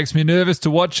honest, it makes me nervous to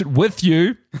watch it with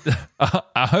you.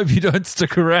 I hope you don't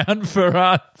stick around for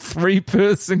our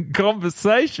 3-person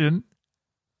conversation.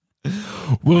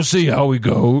 We'll see how we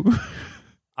go.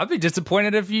 I'd be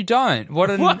disappointed if you don't. What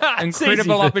an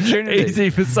incredible opportunity. Easy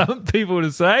for some people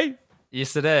to say.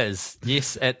 Yes, it is.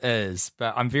 Yes, it is.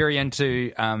 But I'm very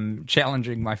into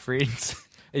challenging my friends,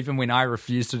 even when I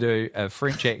refuse to do a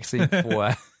French accent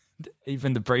for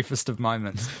even the briefest of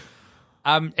moments.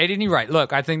 At any rate,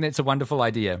 look, I think that's a wonderful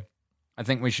idea. I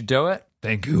think we should do it.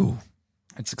 Thank you.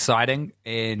 It's exciting,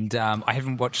 and I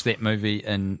haven't watched that movie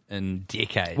in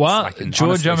decades. Well,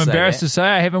 George, I'm embarrassed to say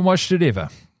I haven't watched it ever.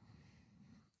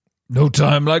 No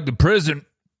time like the present.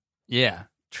 Yeah,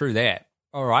 true that.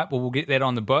 All right, well, we'll get that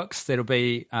on the books. That'll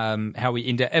be how we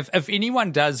end it. If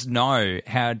anyone does know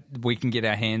how we can get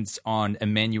our hands on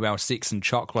Emmanuel Sex and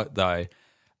Chocolate, though,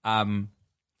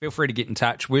 feel free to get in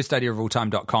touch.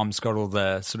 Worstideaofalltime.com's got all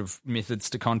the sort of methods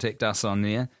to contact us on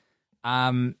there.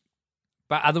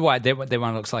 But otherwise, that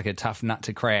one looks like a tough nut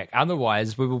to crack.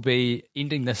 Otherwise, we will be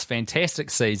ending this fantastic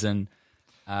season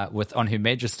with On Her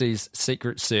Majesty's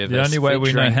Secret Service. The only way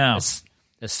we know how.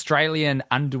 Australian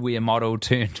underwear model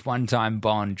turned one-time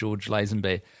Bond, George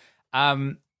Lazenby.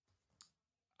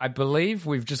 I believe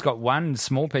we've just got one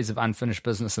small piece of unfinished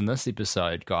business in this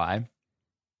episode, Guy.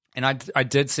 And I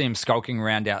did see him skulking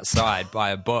around outside by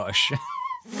a bush.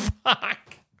 Fuck.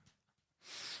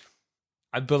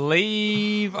 I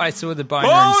believe I saw the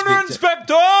Boner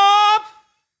Inspector!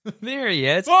 There he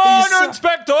is. Boner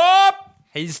Inspector!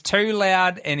 He's too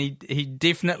loud, and he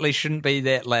definitely shouldn't be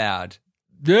that loud.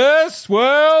 Yes,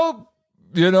 well,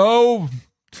 you know,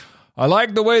 I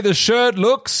like the way the shirt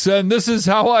looks, and this is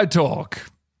how I talk.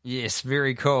 Yes,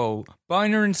 very cool.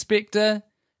 Boner Inspector,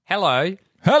 hello.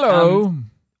 Hello.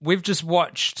 We've just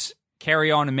watched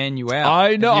Carry On Emmanuel.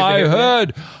 I know, I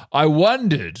heard. I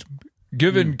wondered,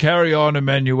 given Hmm. Carry On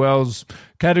Emmanuel's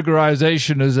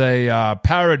categorization as a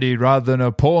parody rather than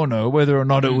a porno, whether or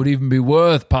not it would even be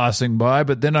worth passing by.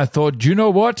 But then I thought, do you know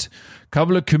what? A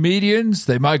couple of comedians,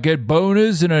 they might get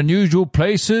boners in unusual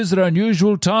places at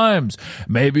unusual times.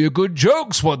 Maybe a good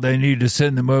joke's what they need to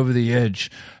send them over the edge.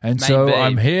 And so Maybe.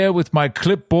 I'm here with my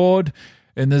clipboard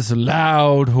in this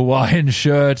loud Hawaiian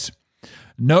shirt.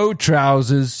 No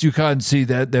trousers. You can't see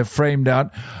that. They're framed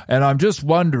out. And I'm just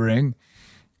wondering,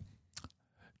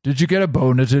 did you get a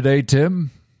boner today,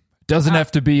 Tim? Doesn't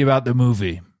have to be about the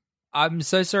movie. I'm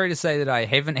so sorry to say that I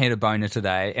haven't had a boner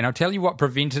today, and I'll tell you what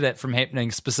prevented it from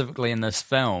happening specifically in this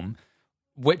film,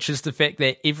 which is the fact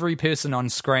that every person on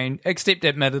screen, except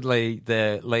admittedly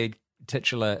the lead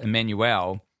titular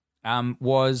Emmanuel,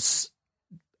 was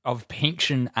of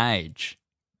pension age.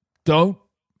 Don't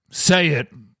say it,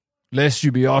 lest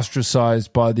you be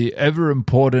ostracized by the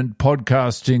ever-important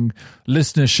podcasting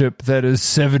listenership that is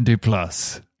 70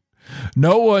 plus.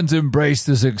 No one's embraced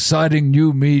this exciting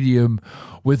new medium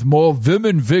with more vim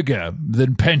and vigor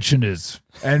than pensioners.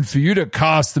 And for you to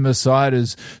cast them aside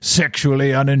as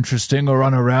sexually uninteresting or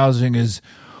unarousing is,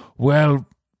 well,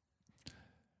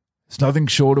 it's nothing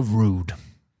short of rude.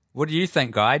 What do you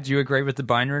think, Guy? Do you agree with the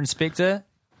Boner Inspector?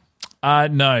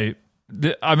 No.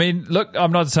 I mean, look,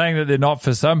 I'm not saying that they're not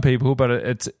for some people, but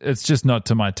it's just not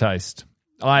to my taste.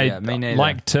 Yeah, me neither.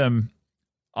 Like Tim,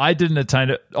 I didn't attain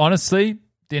it. Honestly,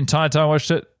 the entire time I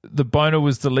watched it, the boner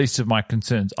was the least of my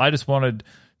concerns. I just wanted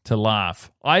to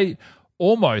laugh. I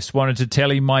almost wanted to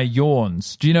tally my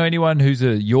yawns. Do you know anyone who's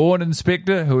a yawn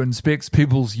inspector who inspects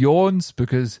people's yawns?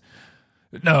 Because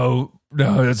no,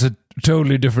 it's a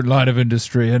totally different line of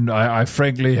industry, and I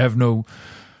frankly have no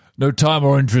time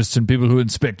or interest in people who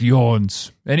inspect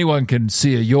yawns. Anyone can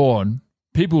see a yawn.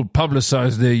 People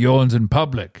publicize their yawns in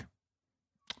public.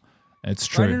 It's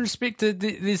true. Boner Inspector,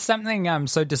 there's something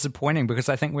so disappointing because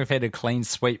I think we've had a clean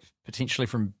sweep potentially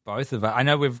from both of us. I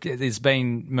know there's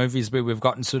been movies where we've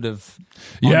gotten sort of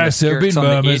yes, there have been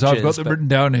murmurs. I've got them but- written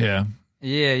down here.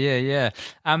 Yeah.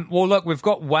 Well, look, we've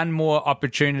got one more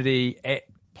opportunity at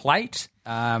plate,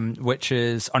 which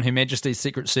is on Her Majesty's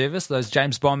Secret Service, those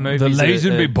James Bond movies. The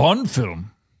Lazenby Bond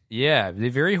film. Yeah, they're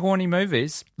very horny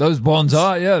movies. Those Bonds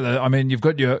are, yeah. I mean, you've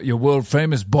got your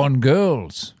world-famous Bond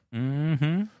girls.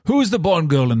 Mm-hmm. Who's the Bond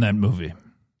girl in that movie?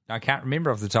 I can't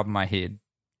remember off the top of my head.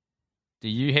 Do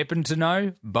you happen to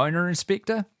know, Boner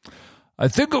Inspector? I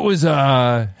think it was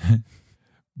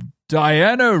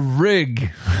Diana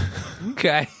Rigg.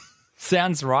 Okay,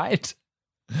 sounds right.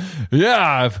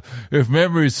 Yeah, if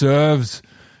memory serves,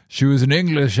 she was an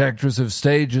English actress of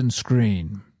stage and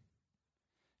screen.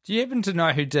 Do you happen to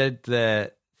know who did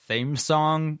the theme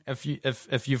song? If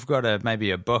you've got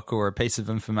maybe a book or a piece of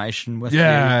information with you.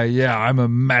 Yeah, I'm a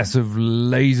massive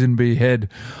Lazenby head.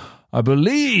 I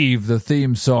believe the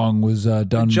theme song was done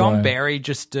Did John by Barry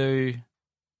just do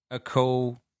a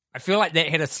cool? I feel like that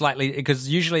had a slightly, because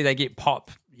usually they get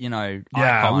pop, Yeah,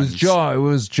 icons. it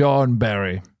was John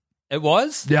Barry. It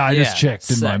was? Yeah, I just checked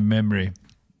in my sick. memory.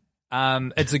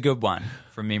 It's a good one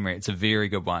from memory. It's a very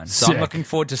good one. So Sick. I'm looking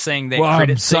forward to seeing that Well, I'm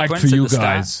credit psyched sequence for you at the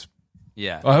start. guys.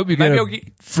 Yeah. I hope you Maybe get I'll a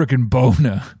freaking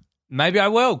boner. Maybe I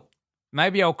will.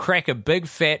 Maybe I'll crack a big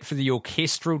fat for the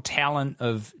orchestral talent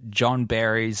of John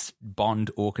Barry's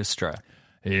Bond Orchestra.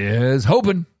 Here's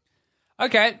hoping.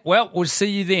 Okay, well, we'll see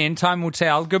you then. Time will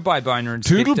tell. Goodbye, Boner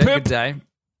Inspector. Toodle pip. Good day.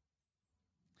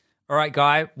 All right,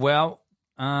 Guy. Well,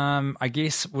 I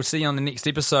guess we'll see you on the next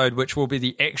episode, which will be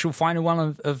the actual final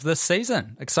one of this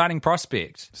season. Exciting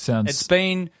prospect. Sounds. It's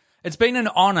been an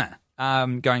honor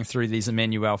going through these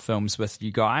Emmanuel films with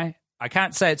you, Guy. I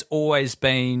can't say it's always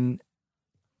been.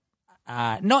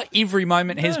 Not every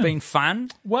moment has been fun.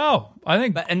 Well, I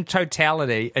think. But in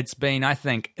totality, it's been, I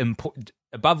think,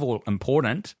 above all,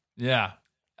 important. Yeah.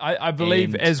 I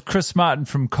believe, And- as Chris Martin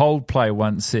from Coldplay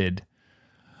once said,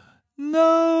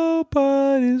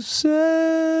 nobody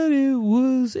said it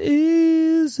was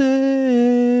easy.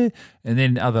 And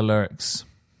then other lyrics.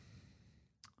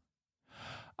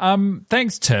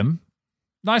 Thanks, Tim.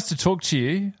 Nice to talk to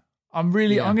you.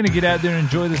 I'm going to get out there and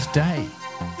enjoy this day.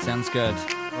 Sounds good.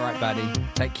 All right, buddy.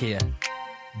 Take care.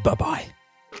 Bye-bye.